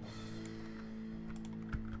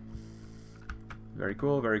 Very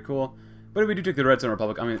cool, very cool. But if we do take the Red Sun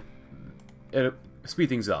Republic, I mean, it'll speed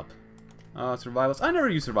things up. Survivalists. I never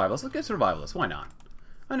use Survivalists. Let's get Survivalists. Why not?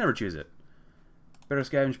 I never choose it. Better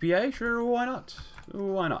Scavenge PA? Sure, why not?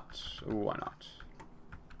 Why not? Why not?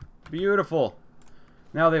 Beautiful.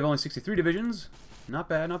 Now they have only 63 divisions. Not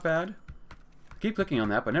bad, not bad. Keep clicking on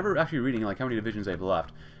that, but never actually reading, like, how many divisions they've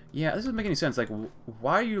left. Yeah, this doesn't make any sense. Like,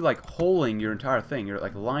 why are you, like, holing your entire thing? You're,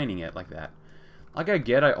 like, lining it like that. Like, I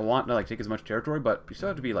get I want to, like, take as much territory, but you still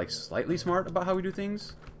have to be, like, slightly smart about how we do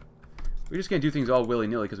things. We just can't do things all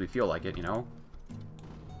willy-nilly because we feel like it, you know?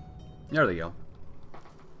 There they go.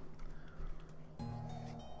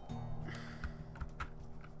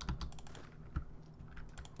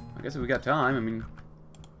 I guess if we got time, I mean...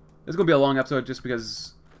 This is going to be a long episode just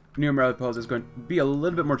because New Pose is going to be a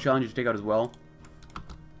little bit more challenging to take out as well.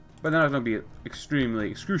 But then it's going to be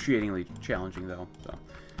excruciatingly challenging, though. So,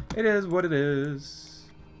 it is what it is.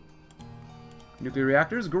 Nuclear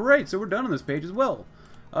reactors, great! So we're done on this page as well.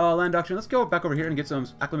 Land auction, let's go back over here and get some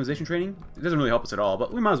acclimatization training. It doesn't really help us at all,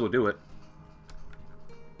 but we might as well do it.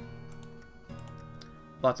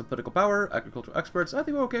 Lots of political power, agricultural experts. I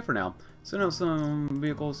think we're okay for now. Send out some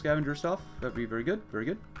vehicle scavenger stuff. That'd be very good. Very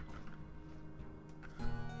good.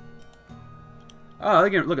 Oh,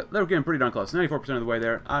 they're getting pretty darn close. 94% of the way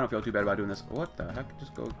there. I don't feel too bad about doing this. What the heck?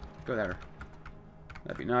 Just go there.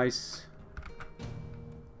 That'd be nice.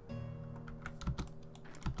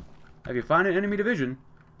 If you find an enemy division,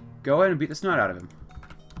 go ahead and beat the snot out of him.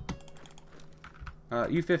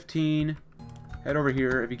 U-15. Head over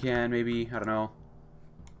here if you can, maybe. I don't know.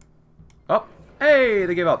 Oh! Hey!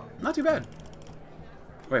 They gave up. Not too bad.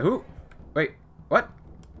 Wait, who? Wait, what?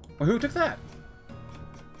 Well, who took that?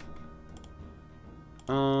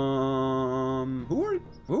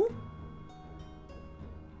 Who?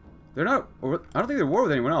 They're not... I don't think they're at war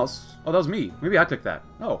with anyone else. Oh, that was me. Maybe I clicked that.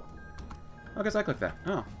 Oh. I guess I clicked that.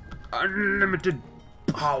 Oh. Unlimited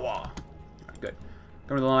power. Good.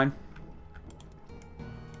 Come to the line.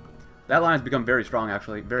 That line has become very strong,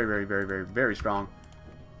 actually. Very, very, very, very, very strong.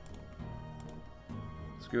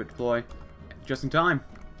 Screw it. Deploy. Just in time.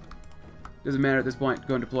 Doesn't matter at this point.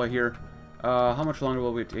 Go and deploy here. How much longer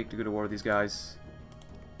will it take to go to war with these guys?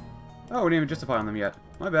 Oh, we didn't even justify on them yet.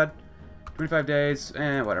 My bad. 25 days.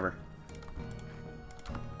 Whatever.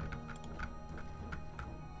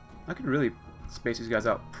 I could really space these guys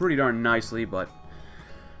out pretty darn nicely, but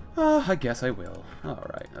I guess I will.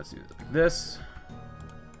 Alright, let's do it like this.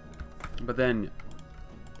 But then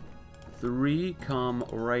 3 come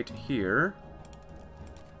right here.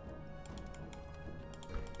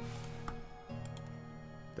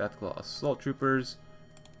 Deathclaw assault troopers.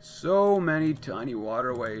 So many tiny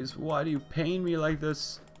waterways. Why do you pain me like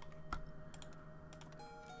this?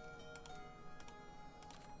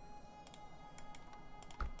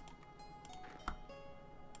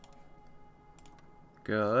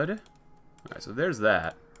 Good. Alright, so there's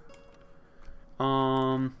that. It's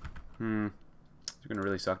gonna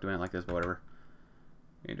really suck doing it like this, but whatever.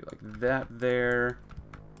 You're gonna do like that there.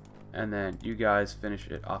 And then you guys finish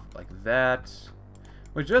it off like that.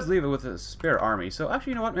 Which does leave it with a spare army. So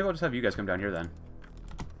actually, you know what? Maybe I'll just have you guys come down here then.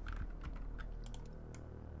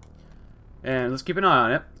 And let's keep an eye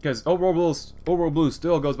on it, because Overworld Blue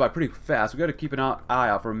still goes by pretty fast. We've got to keep an eye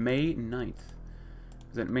out for May 9th.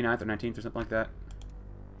 Is it May 9th or 19th or something like that?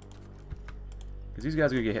 Because these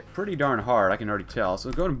guys are going to get hit pretty darn hard, I can already tell.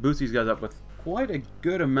 So go and boost these guys up with quite a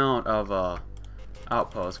good amount of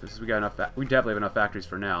outposts, because we definitely have enough factories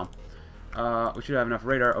for now. We should have enough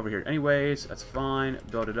radar over here anyways. That's fine.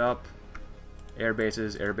 Build it up. Air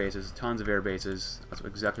bases, tons of air bases. That's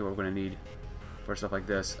exactly what we're going to need for stuff like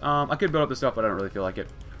this. I could build up this stuff, but I don't really feel like it.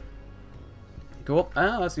 Cool.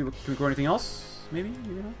 Let's see. Can we grow anything else? Maybe?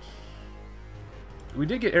 Maybe not. We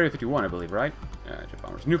did get Area 51, I believe, right? Jet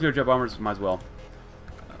bombers. Nuclear jet bombers, might as well.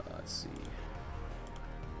 Let's see.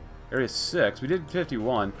 Area 6. We did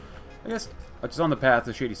 51. I guess it's on the path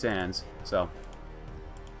to Shady Sands, so.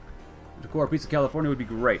 The core piece of California would be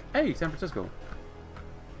great. Hey, San Francisco.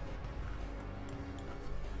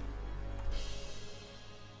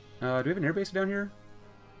 Do we have an airbase down here?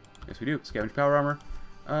 Yes, we do. Scavenge power armor.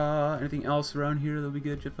 Anything else around here that'll be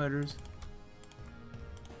good? Jet fighters.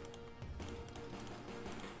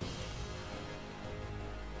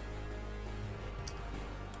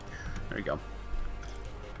 There you go.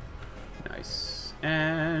 Nice.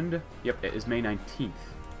 And, yep, it is May 19th. So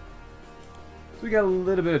we got a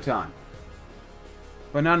little bit of time.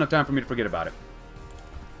 But not enough time for me to forget about it.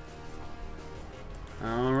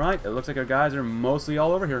 Alright, it looks like our guys are mostly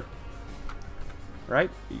all over here. Right?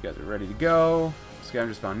 You guys are ready to go.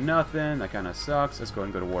 Scavengers found nothing. That kind of sucks. Let's go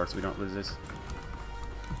ahead and go to war so we don't lose this.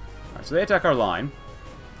 Alright, so they attack our line.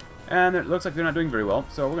 And it looks like they're not doing very well.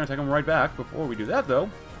 So we're going to take them right back. Before we do that, though,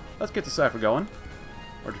 let's get the cipher going.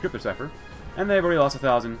 Or decrypt the cipher. And they've already lost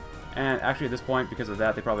 1,000. And actually at this point, because of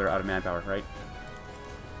that, they probably are out of manpower, right?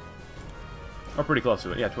 Or pretty close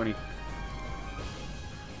to it. Yeah, 20.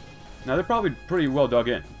 Now, they're probably pretty well dug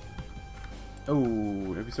in. Oh,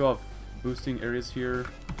 we still have boosting areas here.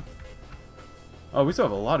 Oh, we still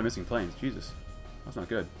have a lot of missing planes. Jesus. That's not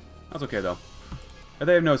good. That's okay, though. If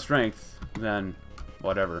they have no strength, then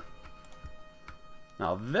whatever.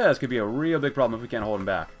 Now, this could be a real big problem if we can't hold them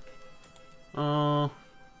back.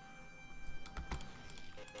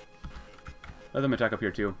 Let them attack up here,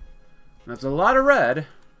 too. That's a lot of red.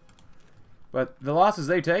 But the losses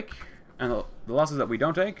they take, and the losses that we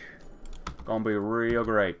don't take, gonna be real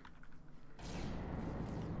great.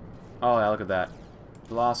 Oh, yeah, look at that.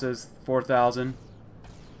 The losses, 4,000.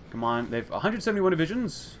 Come on, they've 171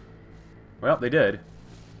 divisions. Well, they did.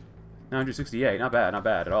 968, not bad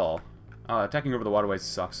at all. Attacking over the waterways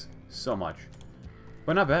sucks so much.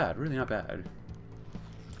 But not bad, really not bad.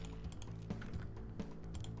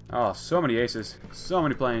 Oh, so many aces. So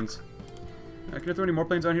many planes. Can I throw any more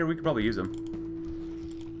planes on here? We could probably use them.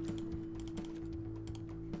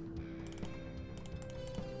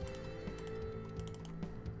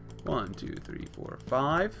 One, two, three, four,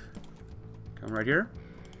 five. Come right here.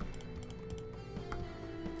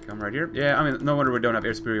 Come right here. Yeah, I mean, no wonder we don't have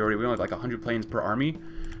air superiority. We only have like 100 planes per army.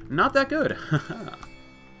 Not that good.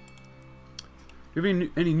 Do you have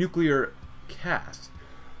any nuclear cast?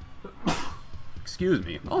 Excuse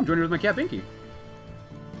me. Oh, I'm joining with my cat Binky.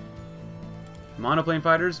 Monoplane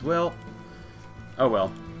fighters? Well. Oh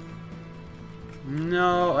well.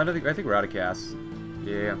 No, I think we're out of cast.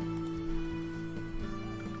 Yeah.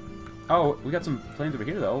 Oh, we got some planes over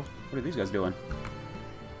here though. What are these guys doing?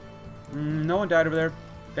 No one died over there.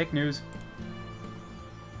 Fake news.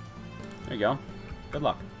 There you go. Good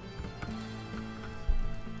luck.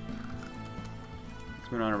 What's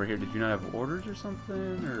going on over here? Did you not have orders or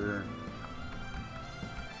something? Or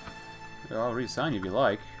I'll reassign you if you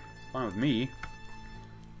like. Fine with me.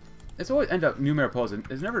 It's always end up new Mariposa.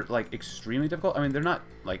 It's never like extremely difficult. I mean, they're not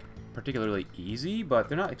like particularly easy, but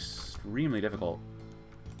they're not extremely difficult.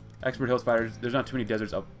 Expert Hills fighters. There's not too many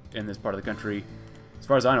deserts up in this part of the country. As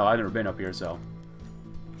far as I know, I've never been up here, so.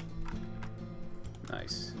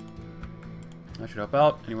 Nice. That should help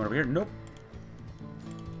out. Anyone over here? Nope.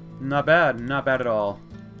 Not bad. Not bad at all.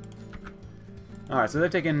 Alright, so they've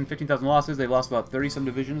taken 15,000 losses. They've lost about 30-some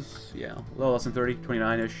divisions. Yeah, a little less than 30.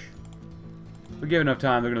 29-ish. If we give enough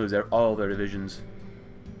time, they're going to lose all of their divisions.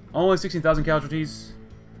 Only 16,000 casualties.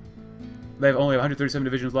 They have only 137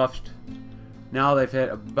 divisions left. Now they've hit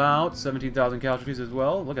about 17,000 casualties as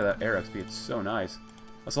well. Look at that air XP. It's so nice.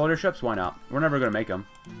 Assault airships? Why not? We're never going to make them.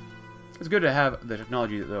 It's good to have the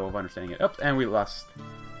technology, though, of understanding it. Oops, and we lost.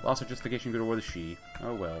 Lost our justification. Go to war the Shi.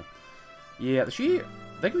 Oh, well. Yeah, the Shi,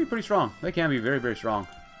 they can be pretty strong. They can be very, very strong.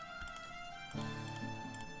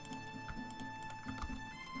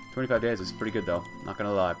 25 days is pretty good, though. Not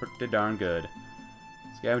gonna lie. Pretty darn good.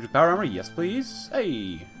 Scavenger power armor? Yes, please.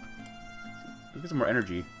 Hey! Let's get some more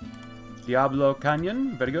energy. Diablo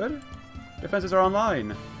Canyon? Very good. Defenses are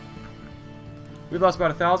online. We've lost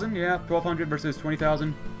about 1,000. Yeah, 1,200 versus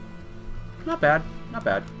 20,000. Not bad. Not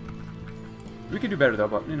bad. We could do better, though,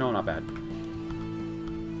 but, you know, not bad.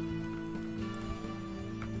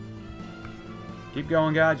 Keep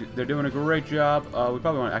going, guys. They're doing a great job. We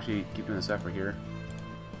probably want to actually keep doing this effort here.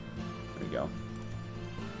 There you go.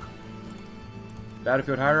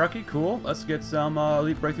 Battlefield hierarchy. Cool. Let's get some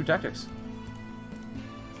elite breakthrough tactics.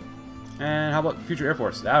 And how about future Air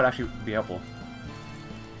Force? That would actually be helpful.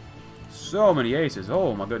 So many aces.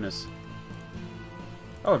 Oh, my goodness.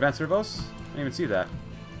 Oh, advanced servos? I didn't even see that.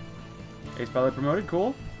 Ace pilot promoted,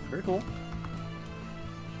 cool. Very cool.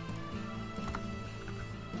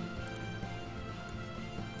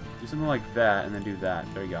 Do something like that, and then do that.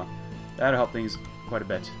 There you go. That'll help things quite a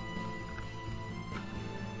bit.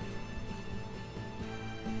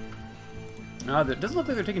 It doesn't look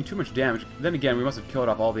like they're taking too much damage. Then again, we must have killed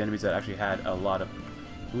off all the enemies that actually had a lot of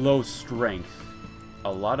low strength.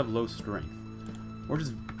 A lot of low strength. Or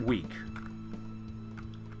just weak.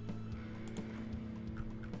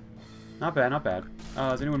 Not bad, not bad.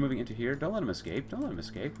 Is anyone moving into here? Don't let him escape. Don't let him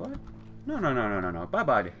escape. What? No, no, no, no, no, no.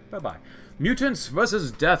 Bye-bye. Bye-bye. Mutants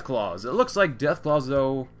versus Deathclaws. It looks like Deathclaws,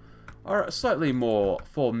 though, are slightly more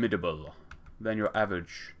formidable than your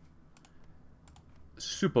average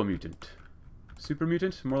super mutant. Super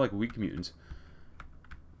mutant? More like weak mutant.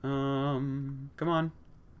 Come on.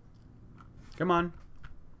 Come on.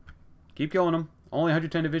 Keep killing them. Only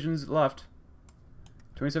 110 divisions left.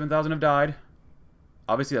 27,000 have died.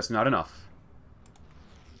 Obviously, that's not enough.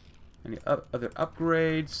 Any other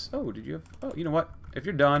upgrades? Oh, did you have... Oh, you know what? If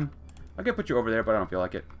you're done, I could put you over there, but I don't feel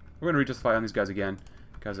like it. We're going to rejustify on these guys again.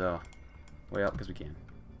 Because, well, because we can.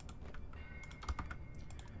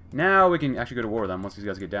 Now we can actually go to war with them once these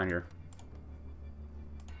guys get down here.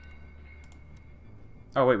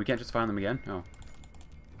 Oh, wait, we can't justify on them again? Oh.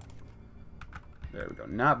 There we go.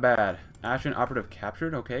 Not bad. Ashen Operative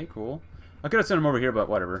captured. Okay, cool. I could have sent him over here, but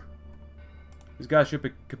whatever. These guys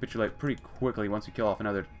should capitulate pretty quickly once we kill off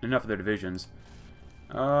enough of their divisions.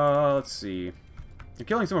 Let's see. They're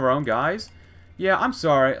killing some of our own guys? Yeah, I'm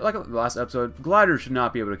sorry. Like the last episode, gliders should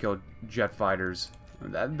not be able to kill jet fighters.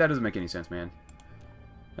 That doesn't make any sense, man.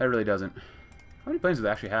 That really doesn't. How many planes do they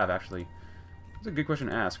actually have, actually? That's a good question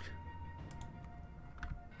to ask.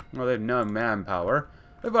 Well, they have no manpower.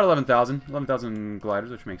 They have about 11,000. 11,000 gliders,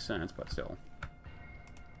 which makes sense, but still.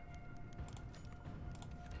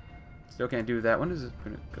 Still can't do that. When is it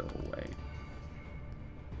going to go away?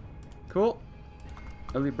 Cool.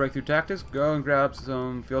 Elite breakthrough tactics. Go and grab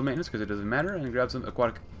some field maintenance, because it doesn't matter. And grab some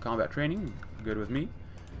aquatic combat training. Good with me.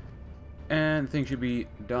 And things should be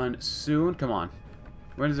done soon. Come on.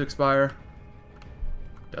 When does it expire?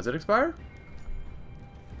 Does it expire?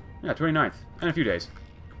 Yeah, 29th. In a few days.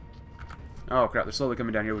 Oh crap, they're slowly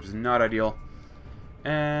coming down here, which is not ideal.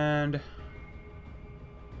 And...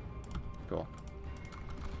 Cool.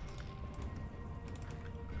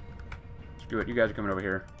 Screw it, you guys are coming over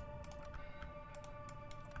here.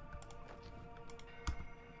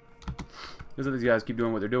 Just let these guys keep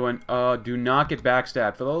doing what they're doing. Do not get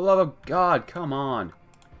backstabbed. For the love of God, come on.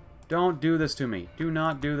 Don't do this to me. Do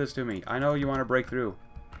not do this to me. I know you want to break through.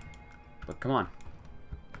 But come on.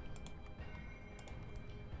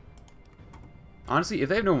 Honestly, if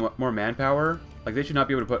they have no more manpower, like, they should not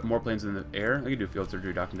be able to put more planes in the air. They can do field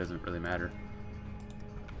surgery, docking doesn't really matter.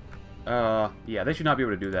 Yeah, they should not be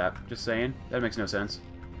able to do that. Just saying. That makes no sense.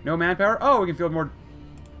 No manpower? Oh, we can field more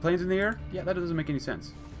planes in the air? Yeah, that doesn't make any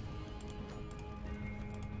sense.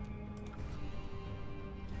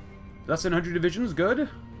 Less than 100 divisions, good.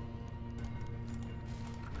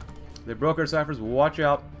 They broke our ciphers. Watch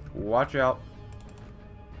out. Watch out.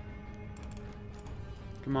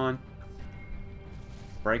 Come on.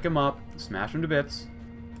 Break them up. Smash them to bits.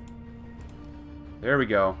 There we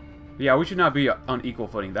go. Yeah, we should not be on equal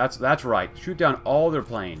footing. That's right. Shoot down all their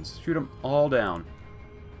planes. Shoot them all down.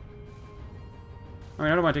 I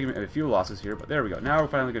mean, I don't mind taking a few losses here, but there we go. Now we're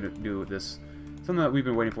finally going to do this. Something that we've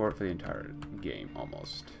been waiting for the entire game,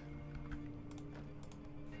 almost.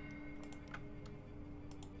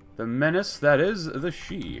 The menace that is the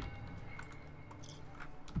she.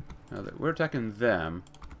 Now that we're attacking them.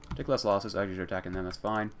 Take less losses as you're attacking them, that's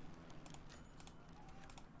fine.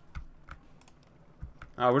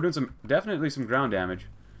 We're doing definitely some ground damage.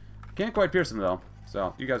 Can't quite pierce them though.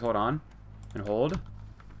 So, you guys hold on. And hold.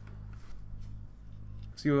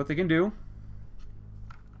 See what they can do.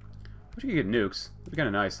 Wish you could get nukes. That'd be kind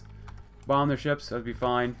of nice. Bomb their ships, that'd be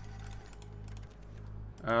fine.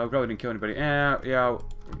 We probably didn't kill anybody. Yeah,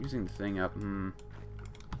 we're using the thing up.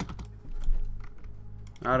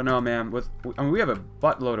 I don't know, man. I mean, we have a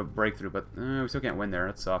buttload of breakthrough, but we still can't win there.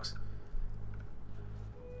 That sucks.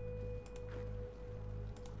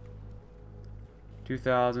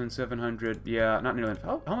 $2,700. Yeah, not nearly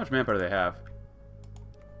enough. How much manpower do they have?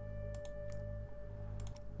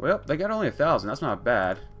 Well, they got only 1,000. That's not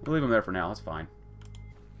bad. We'll leave them there for now. That's fine.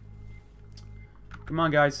 Come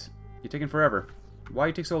on, guys. You're taking forever. Why do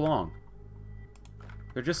you take so long?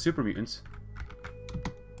 They're just super mutants.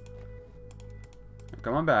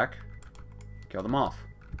 Come on back. Kill them off.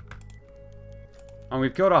 And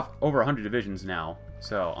we've killed off over 100 divisions now.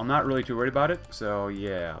 So, I'm not really too worried about it. So,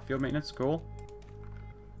 yeah. Field maintenance, cool.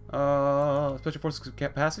 Special forces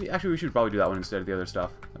capacity? Actually, we should probably do that one instead of the other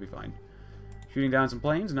stuff. That'd be fine. Shooting down some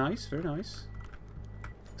planes. Nice. Very nice.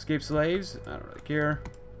 Escape slaves. I don't really care.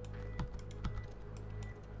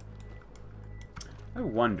 I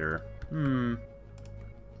wonder.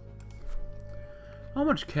 How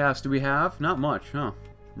much cast do we have? Not much, huh?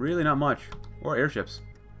 Really not much. Or airships.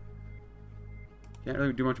 Can't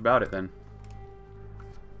really do much about it then.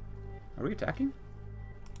 Are we attacking?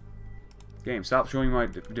 Game, stop showing my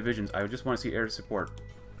divisions. I just want to see air support.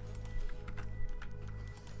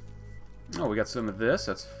 Oh, we got some of this.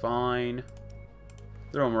 That's fine.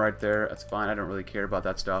 Throw them right there. That's fine. I don't really care about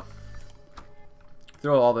that stuff.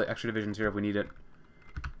 Throw all the extra divisions here if we need it.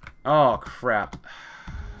 Oh, crap.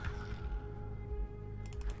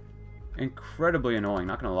 Incredibly annoying,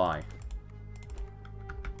 not gonna lie.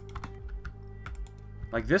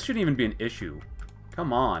 Like, this shouldn't even be an issue.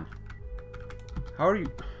 Come on. How are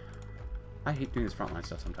you... I hate doing this frontline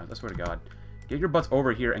stuff sometimes, I swear to God. Get your butts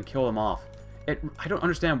over here and kill them off. I don't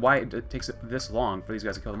understand why it takes this long for these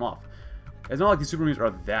guys to kill them off. It's not like these super mutants are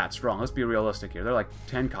that strong. Let's be realistic here. They're like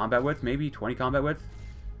 10 combat width, maybe 20 combat width.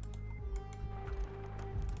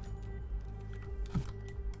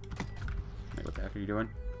 Wait, what the heck are you doing?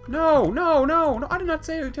 No, no, no, no! I did not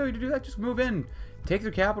tell you to do that. Just move in. Take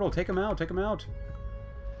their capital. Take them out. Take them out.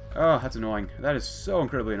 Oh, that's annoying. That is so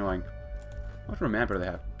incredibly annoying. How much more manpower do they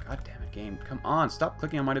have? God damn it, game. Come on, stop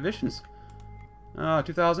clicking on my divisions.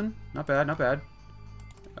 2,000. Not bad, not bad.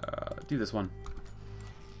 Do this one.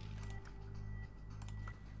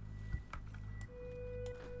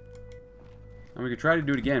 And we could try to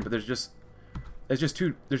do it again, but there's just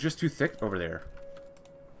too thick over there.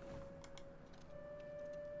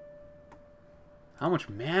 How much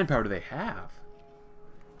manpower do they have?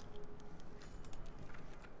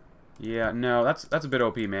 Yeah, no, that's a bit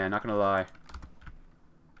OP, man, not gonna lie.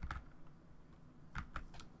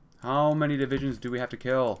 How many divisions do we have to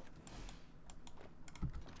kill?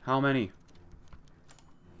 How many?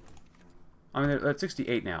 I mean, they're at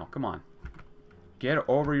 68 now. Come on. Get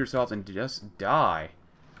over yourselves and just die.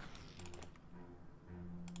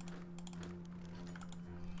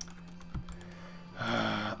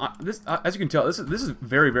 As you can tell, this is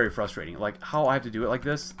very, very frustrating. Like, how I have to do it like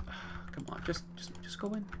this. Come on, just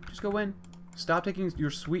go in. Just go in. Stop taking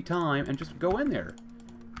your sweet time and just go in there.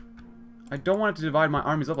 I don't want it to divide my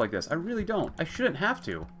armies up like this. I really don't. I shouldn't have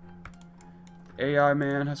to. AI,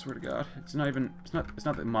 man, I swear to God. It's not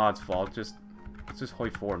the mod's fault. It's just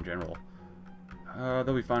Hoi4 in general.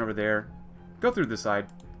 They'll be fine over there. Go through this side.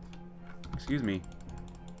 Excuse me.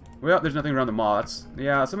 Well, there's nothing around the mod.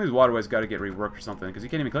 Yeah, some of these waterways got to get reworked or something, because you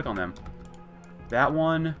can't even click on them. That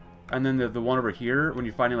one, and then the one over here, when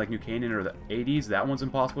you're fighting like New Canaan or the 80s, that one's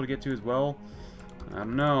impossible to get to as well. I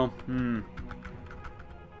don't know.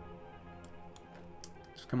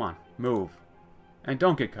 Just come on, move. And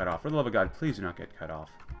don't get cut off. For the love of God, please do not get cut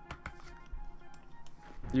off.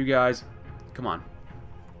 You guys, come on.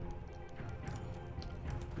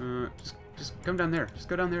 Just come down there. Just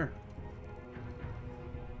go down there.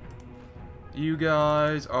 You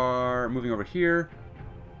guys are moving over here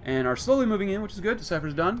and are slowly moving in, which is good. The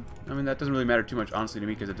cipher's done. I mean, that doesn't really matter too much, honestly, to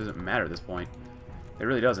me, because it doesn't matter at this point. It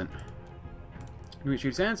really doesn't. Do we get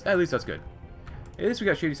Shady Sands? At least that's good. At least we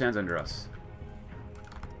got Shady Sands under us.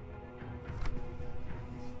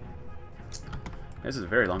 This is a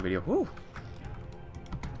very long video. Woo!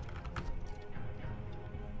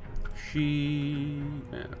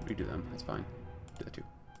 Redo them. That's fine. Do that too.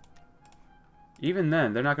 Even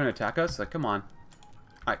then, they're not going to attack us. Like, come on.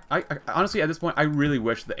 I honestly, at this point, I really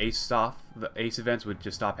wish the ace events would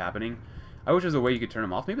just stop happening. I wish there was a way you could turn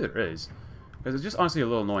them off. Maybe there is. Because it's just honestly a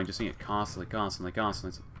little annoying just seeing it constantly.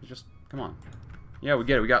 It's just, come on. Yeah, we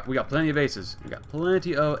get it. We got plenty of aces. We got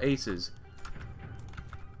plenty of aces.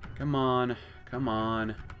 Come on. Come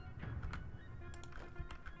on.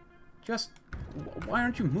 Just, why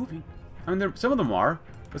aren't you moving? I mean, some of them are,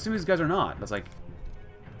 but some of these guys are not. That's like,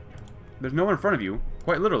 there's no one in front of you.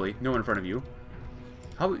 Quite literally, no one in front of you.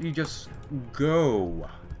 How about you just go?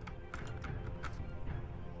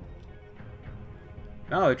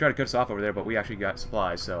 Oh, they tried to cut us off over there, but we actually got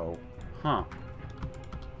supplies, so... Huh.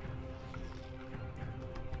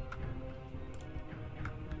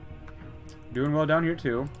 Doing well down here,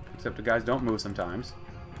 too. Except the guys don't move sometimes.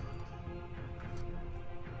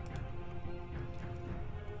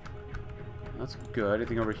 That's good.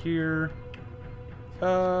 Anything over here?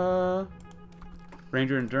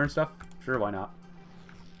 Ranger endurance stuff? Sure, why not?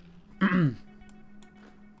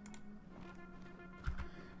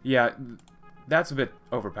 Yeah, that's a bit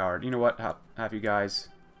overpowered. You know what? Have you guys...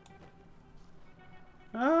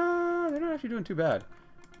 they're not actually doing too bad.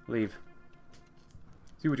 Leave.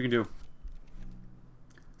 See what you can do.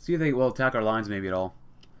 See if they will attack our lines maybe at all.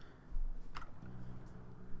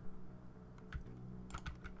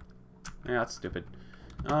 Yeah, that's stupid.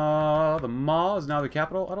 The Maw is now the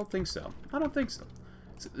capital? I don't think so. I don't think so.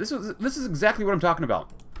 This is exactly what I'm talking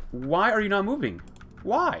about. Why are you not moving?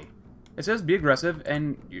 Why? It says be aggressive,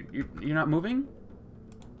 and you're not moving?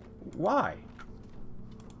 Why?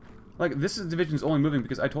 Like, this division's only moving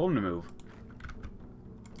because I told him to move.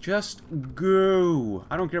 Just go.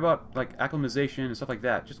 I don't care about, like, acclimatization and stuff like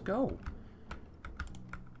that. Just go.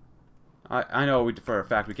 I know for a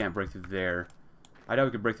fact we can't break through there. I know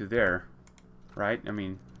we could break through there. Right? I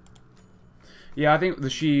mean... Yeah, I think the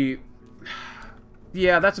Shi...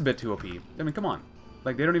 Yeah, that's a bit too OP. I mean, come on.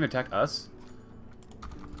 Like, they don't even attack us.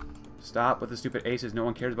 Stop with the stupid aces. No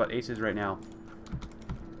one cares about aces right now.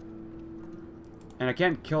 And I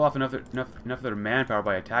can't kill off enough of their manpower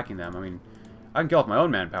by attacking them. I mean, I can kill off my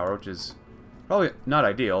own manpower, which is probably not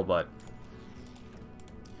ideal, but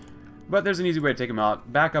there's an easy way to take them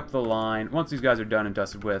out. Back up the line. Once these guys are done and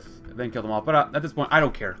dusted with, then kill them off. But at this point, I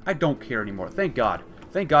don't care. I don't care anymore. Thank God.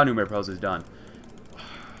 Thank God Numer Pros is done.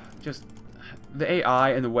 Just the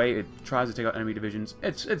AI and the way it tries to take out enemy divisions,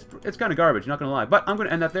 it's kind of garbage, not going to lie. But I'm going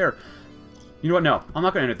to end that there. You know what? No, I'm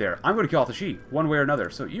not going to end it there. I'm going to kill off the Shi, one way or another.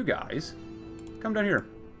 So you guys, come down here.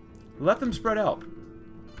 Let them spread out.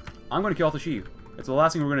 I'm going to kill off the Shi. It's the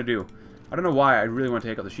last thing we're going to do. I don't know why I really want to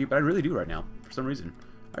take out the Shi, but I really do right now, for some reason.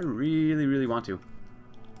 I really, really want to.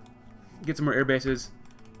 Get some more air bases.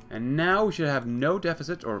 And now we should have no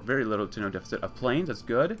deficit, or very little to no deficit, of planes. That's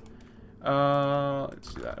good.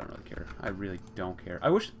 Let's do that. I don't really care. I really don't care. I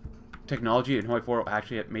wish technology in Hoi4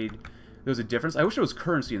 actually had made there was a difference. I wish there was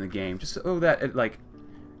currency in the game, just so that it, like,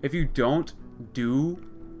 if you don't do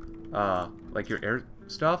like your air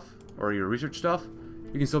stuff or your research stuff,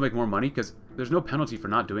 you can still make more money because there's no penalty for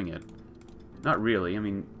not doing it. Not really. I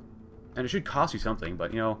mean, and it should cost you something,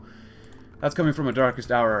 but you know, that's coming from a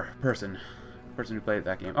Darkest Hour person who played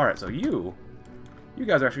that game. All right, so you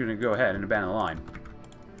guys are actually going to go ahead and abandon the line.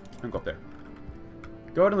 And go up there.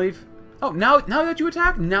 Go ahead and leave. Oh, now that you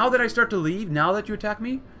attack? Now that I start to leave? Now that you attack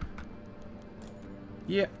me?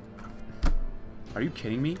 Yeah. Are you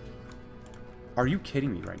kidding me? Are you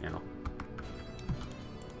kidding me right now?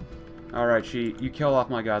 Alright, Shi. You kill off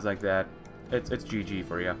my guys like that. It's GG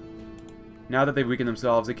for you. Now that they've weakened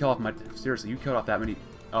themselves, they kill off my... Seriously, you killed off that many...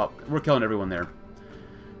 Oh, we're killing everyone there.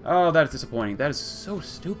 Oh, that is disappointing. That is so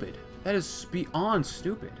stupid. That is beyond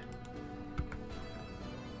stupid.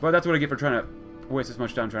 But that's what I get for trying to waste as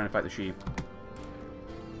much time trying to fight the Shi.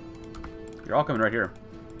 You're all coming right here.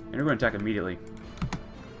 And you're going to attack immediately.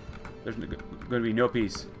 There's going to be no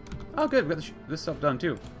peace. Oh, good. We got this stuff done,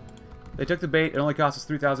 too. They took the bait. It only cost us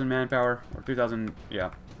 3,000 manpower. Or 3,000... Yeah,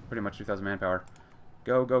 pretty much 3,000 manpower.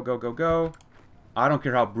 Go, go, go, go, go. I don't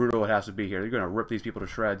care how brutal it has to be here. They're going to rip these people to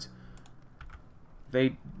shreds.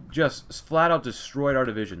 They just flat out destroyed our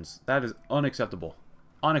divisions. That is unacceptable.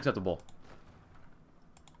 Unacceptable.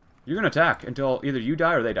 You're going to attack until either you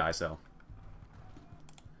die or they die, so.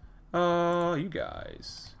 You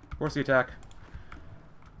guys. Force the attack.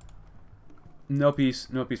 No peace.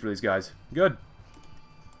 No peace for these guys. Good.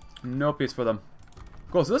 No peace for them.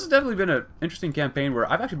 Cool, so this has definitely been an interesting campaign where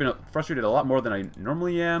I've actually been frustrated a lot more than I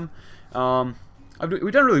normally am.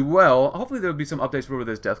 We've done really well. Hopefully there'll be some updates for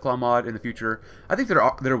this Deathclaw mod in the future. I think there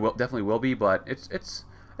definitely will be, but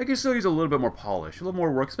I can still use a little bit more polish, a little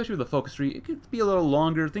more work, especially with the focus tree. It could be a little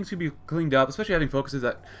longer. Things could be cleaned up, especially having focuses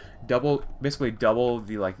that basically double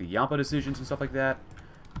the Yampa decisions and stuff like that.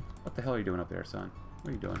 What the hell are you doing up there, son? What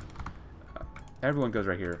are you doing? Everyone goes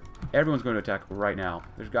right here. Everyone's going to attack right now.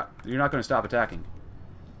 You're not going to stop attacking.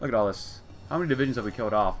 Look at all this. How many divisions have we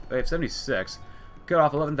killed off? They have 76. Cut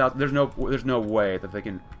off 11,000. There's no way that they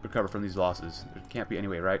can recover from these losses. There can't be any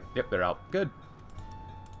way, right? Yep, they're out. Good.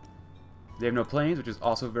 They have no planes, which is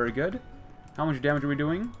also very good. How much damage are we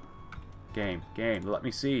doing? Game. Let me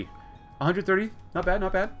see. 130. Not bad,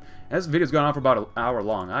 not bad. And this video's gone on for about an hour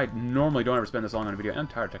long. I normally don't ever spend this long on a video. I'm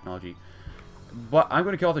tired of technology. But I'm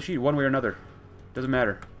going to kill off the Shi one way or another. Doesn't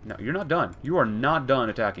matter. No, you're not done. You are not done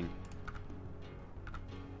attacking.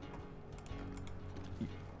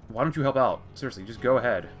 Why don't you help out? Seriously, just go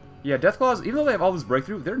ahead. Yeah, Deathclaws, even though they have all this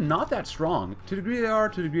breakthrough, they're not that strong. To a degree they are,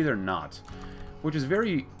 to a degree they're not. Which is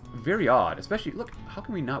very, very odd. Especially, look, how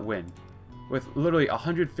can we not win? With literally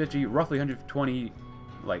 150, roughly 120,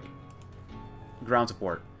 like, ground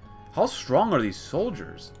support. How strong are these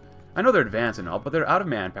soldiers? I know they're advanced and all, but they're out of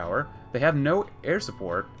manpower. They have no air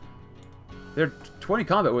support. They're 20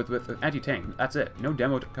 combat with anti-tank. That's it. No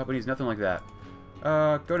demo companies, nothing like that.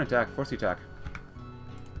 Go and attack. Force the attack.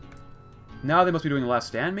 Now they must be doing the last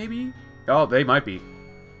stand, maybe? Oh, they might be.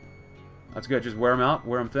 That's good. Just wear them out.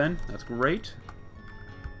 Wear them thin. That's great.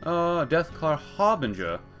 Deathclaw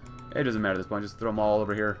Harbinger. It doesn't matter at this point. Just throw them all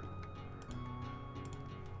over here.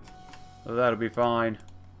 So that'll be fine.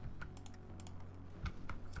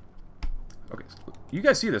 Okay. So you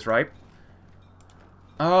guys see this, right?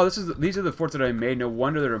 Oh, these are the forts that I made. No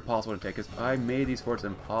wonder they're impossible to take, because I made these forts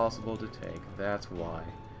impossible to take. That's why.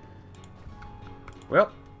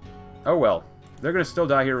 Well. Oh well. They're going to still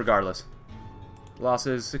die here regardless.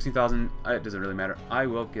 Losses, 16,000. It doesn't really matter. I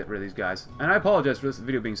will get rid of these guys. And I apologize for this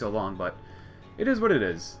video being so long, but it is what it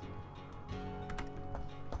is.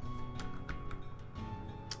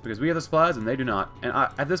 Because we have the supplies and they do not. And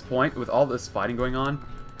at this point, with all this fighting going on,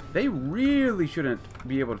 they really shouldn't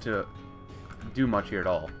be able to do much here at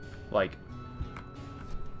all. Like,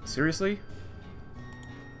 seriously?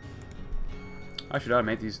 I should not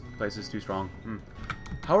make these places too strong.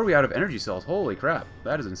 How are we out of energy cells? Holy crap.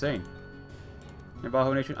 That is insane.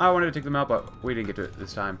 Navajo Nation. I wanted to take them out, but we didn't get to it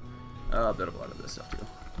this time. A bit of a lot of this stuff, too.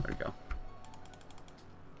 There we go.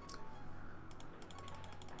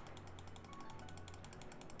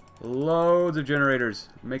 Loads of generators.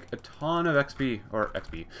 Make a ton of XP. Or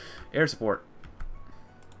XP. Air support.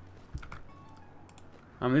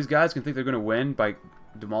 These guys can think they're going to win by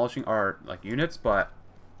demolishing our, like, units, but,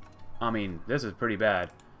 I mean, this is pretty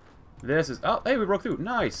bad. This is... Oh, hey, we broke through.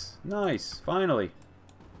 Nice. Nice. Finally.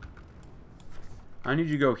 I need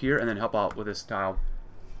you to go here and then help out with this tile.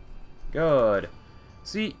 Good.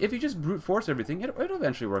 See, if you just brute force everything, it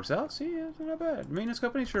eventually works out. See, it's not bad. Maintenance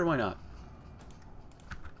company? Sure, why not?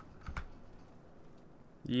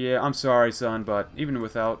 Yeah, I'm sorry, son, but even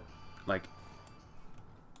without, like,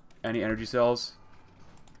 any energy cells...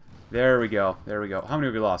 There we go. There we go. How many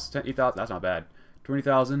have we lost? 8,000? That's not bad.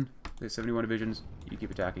 20,000. 71 divisions. You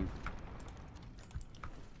keep attacking.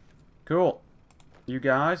 Cool. You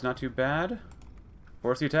guys, not too bad.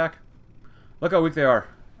 Force the attack. Look how weak they are.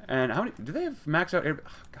 And how many... Do they have maxed out air...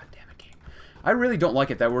 Oh, God damn it, game. I really don't like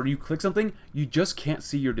it that when you click something, you just can't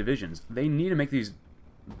see your divisions. They need to make these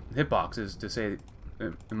hitboxes, to say,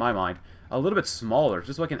 in my mind, a little bit smaller,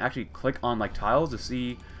 just so I can actually click on, like, tiles to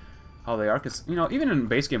see how they are. Because, you know, even in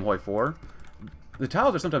base game Hoi4, the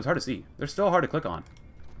tiles are sometimes hard to see. They're still hard to click on.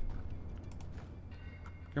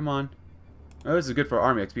 Come on. Oh, this is good for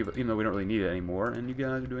army XP, but even though we don't really need it anymore. And you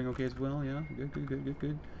guys are doing okay as well, yeah? Good, good, good, good,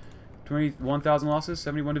 good. 21,000 losses,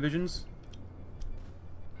 71 divisions.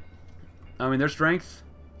 I mean, their strength,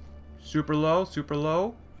 super low, super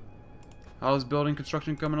low. How's building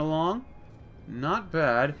construction coming along? Not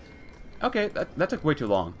bad. Okay, that took way too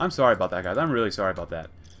long. I'm sorry about that, guys. I'm really sorry about that.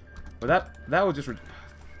 But that was just...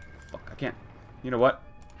 Fuck, I can't... You know what?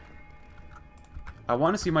 I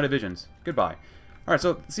want to see my divisions. Goodbye. Alright,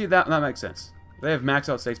 so, see, that makes sense. They have maxed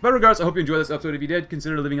out stakes. But regardless, I hope you enjoyed this episode. If you did,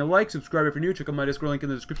 consider leaving a like, subscribe if you're new, check out my Discord link in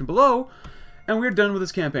the description below. And we're done with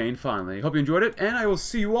this campaign, finally. Hope you enjoyed it, and I will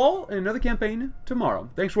see you all in another campaign tomorrow.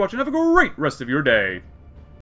 Thanks for watching. Have a great rest of your day.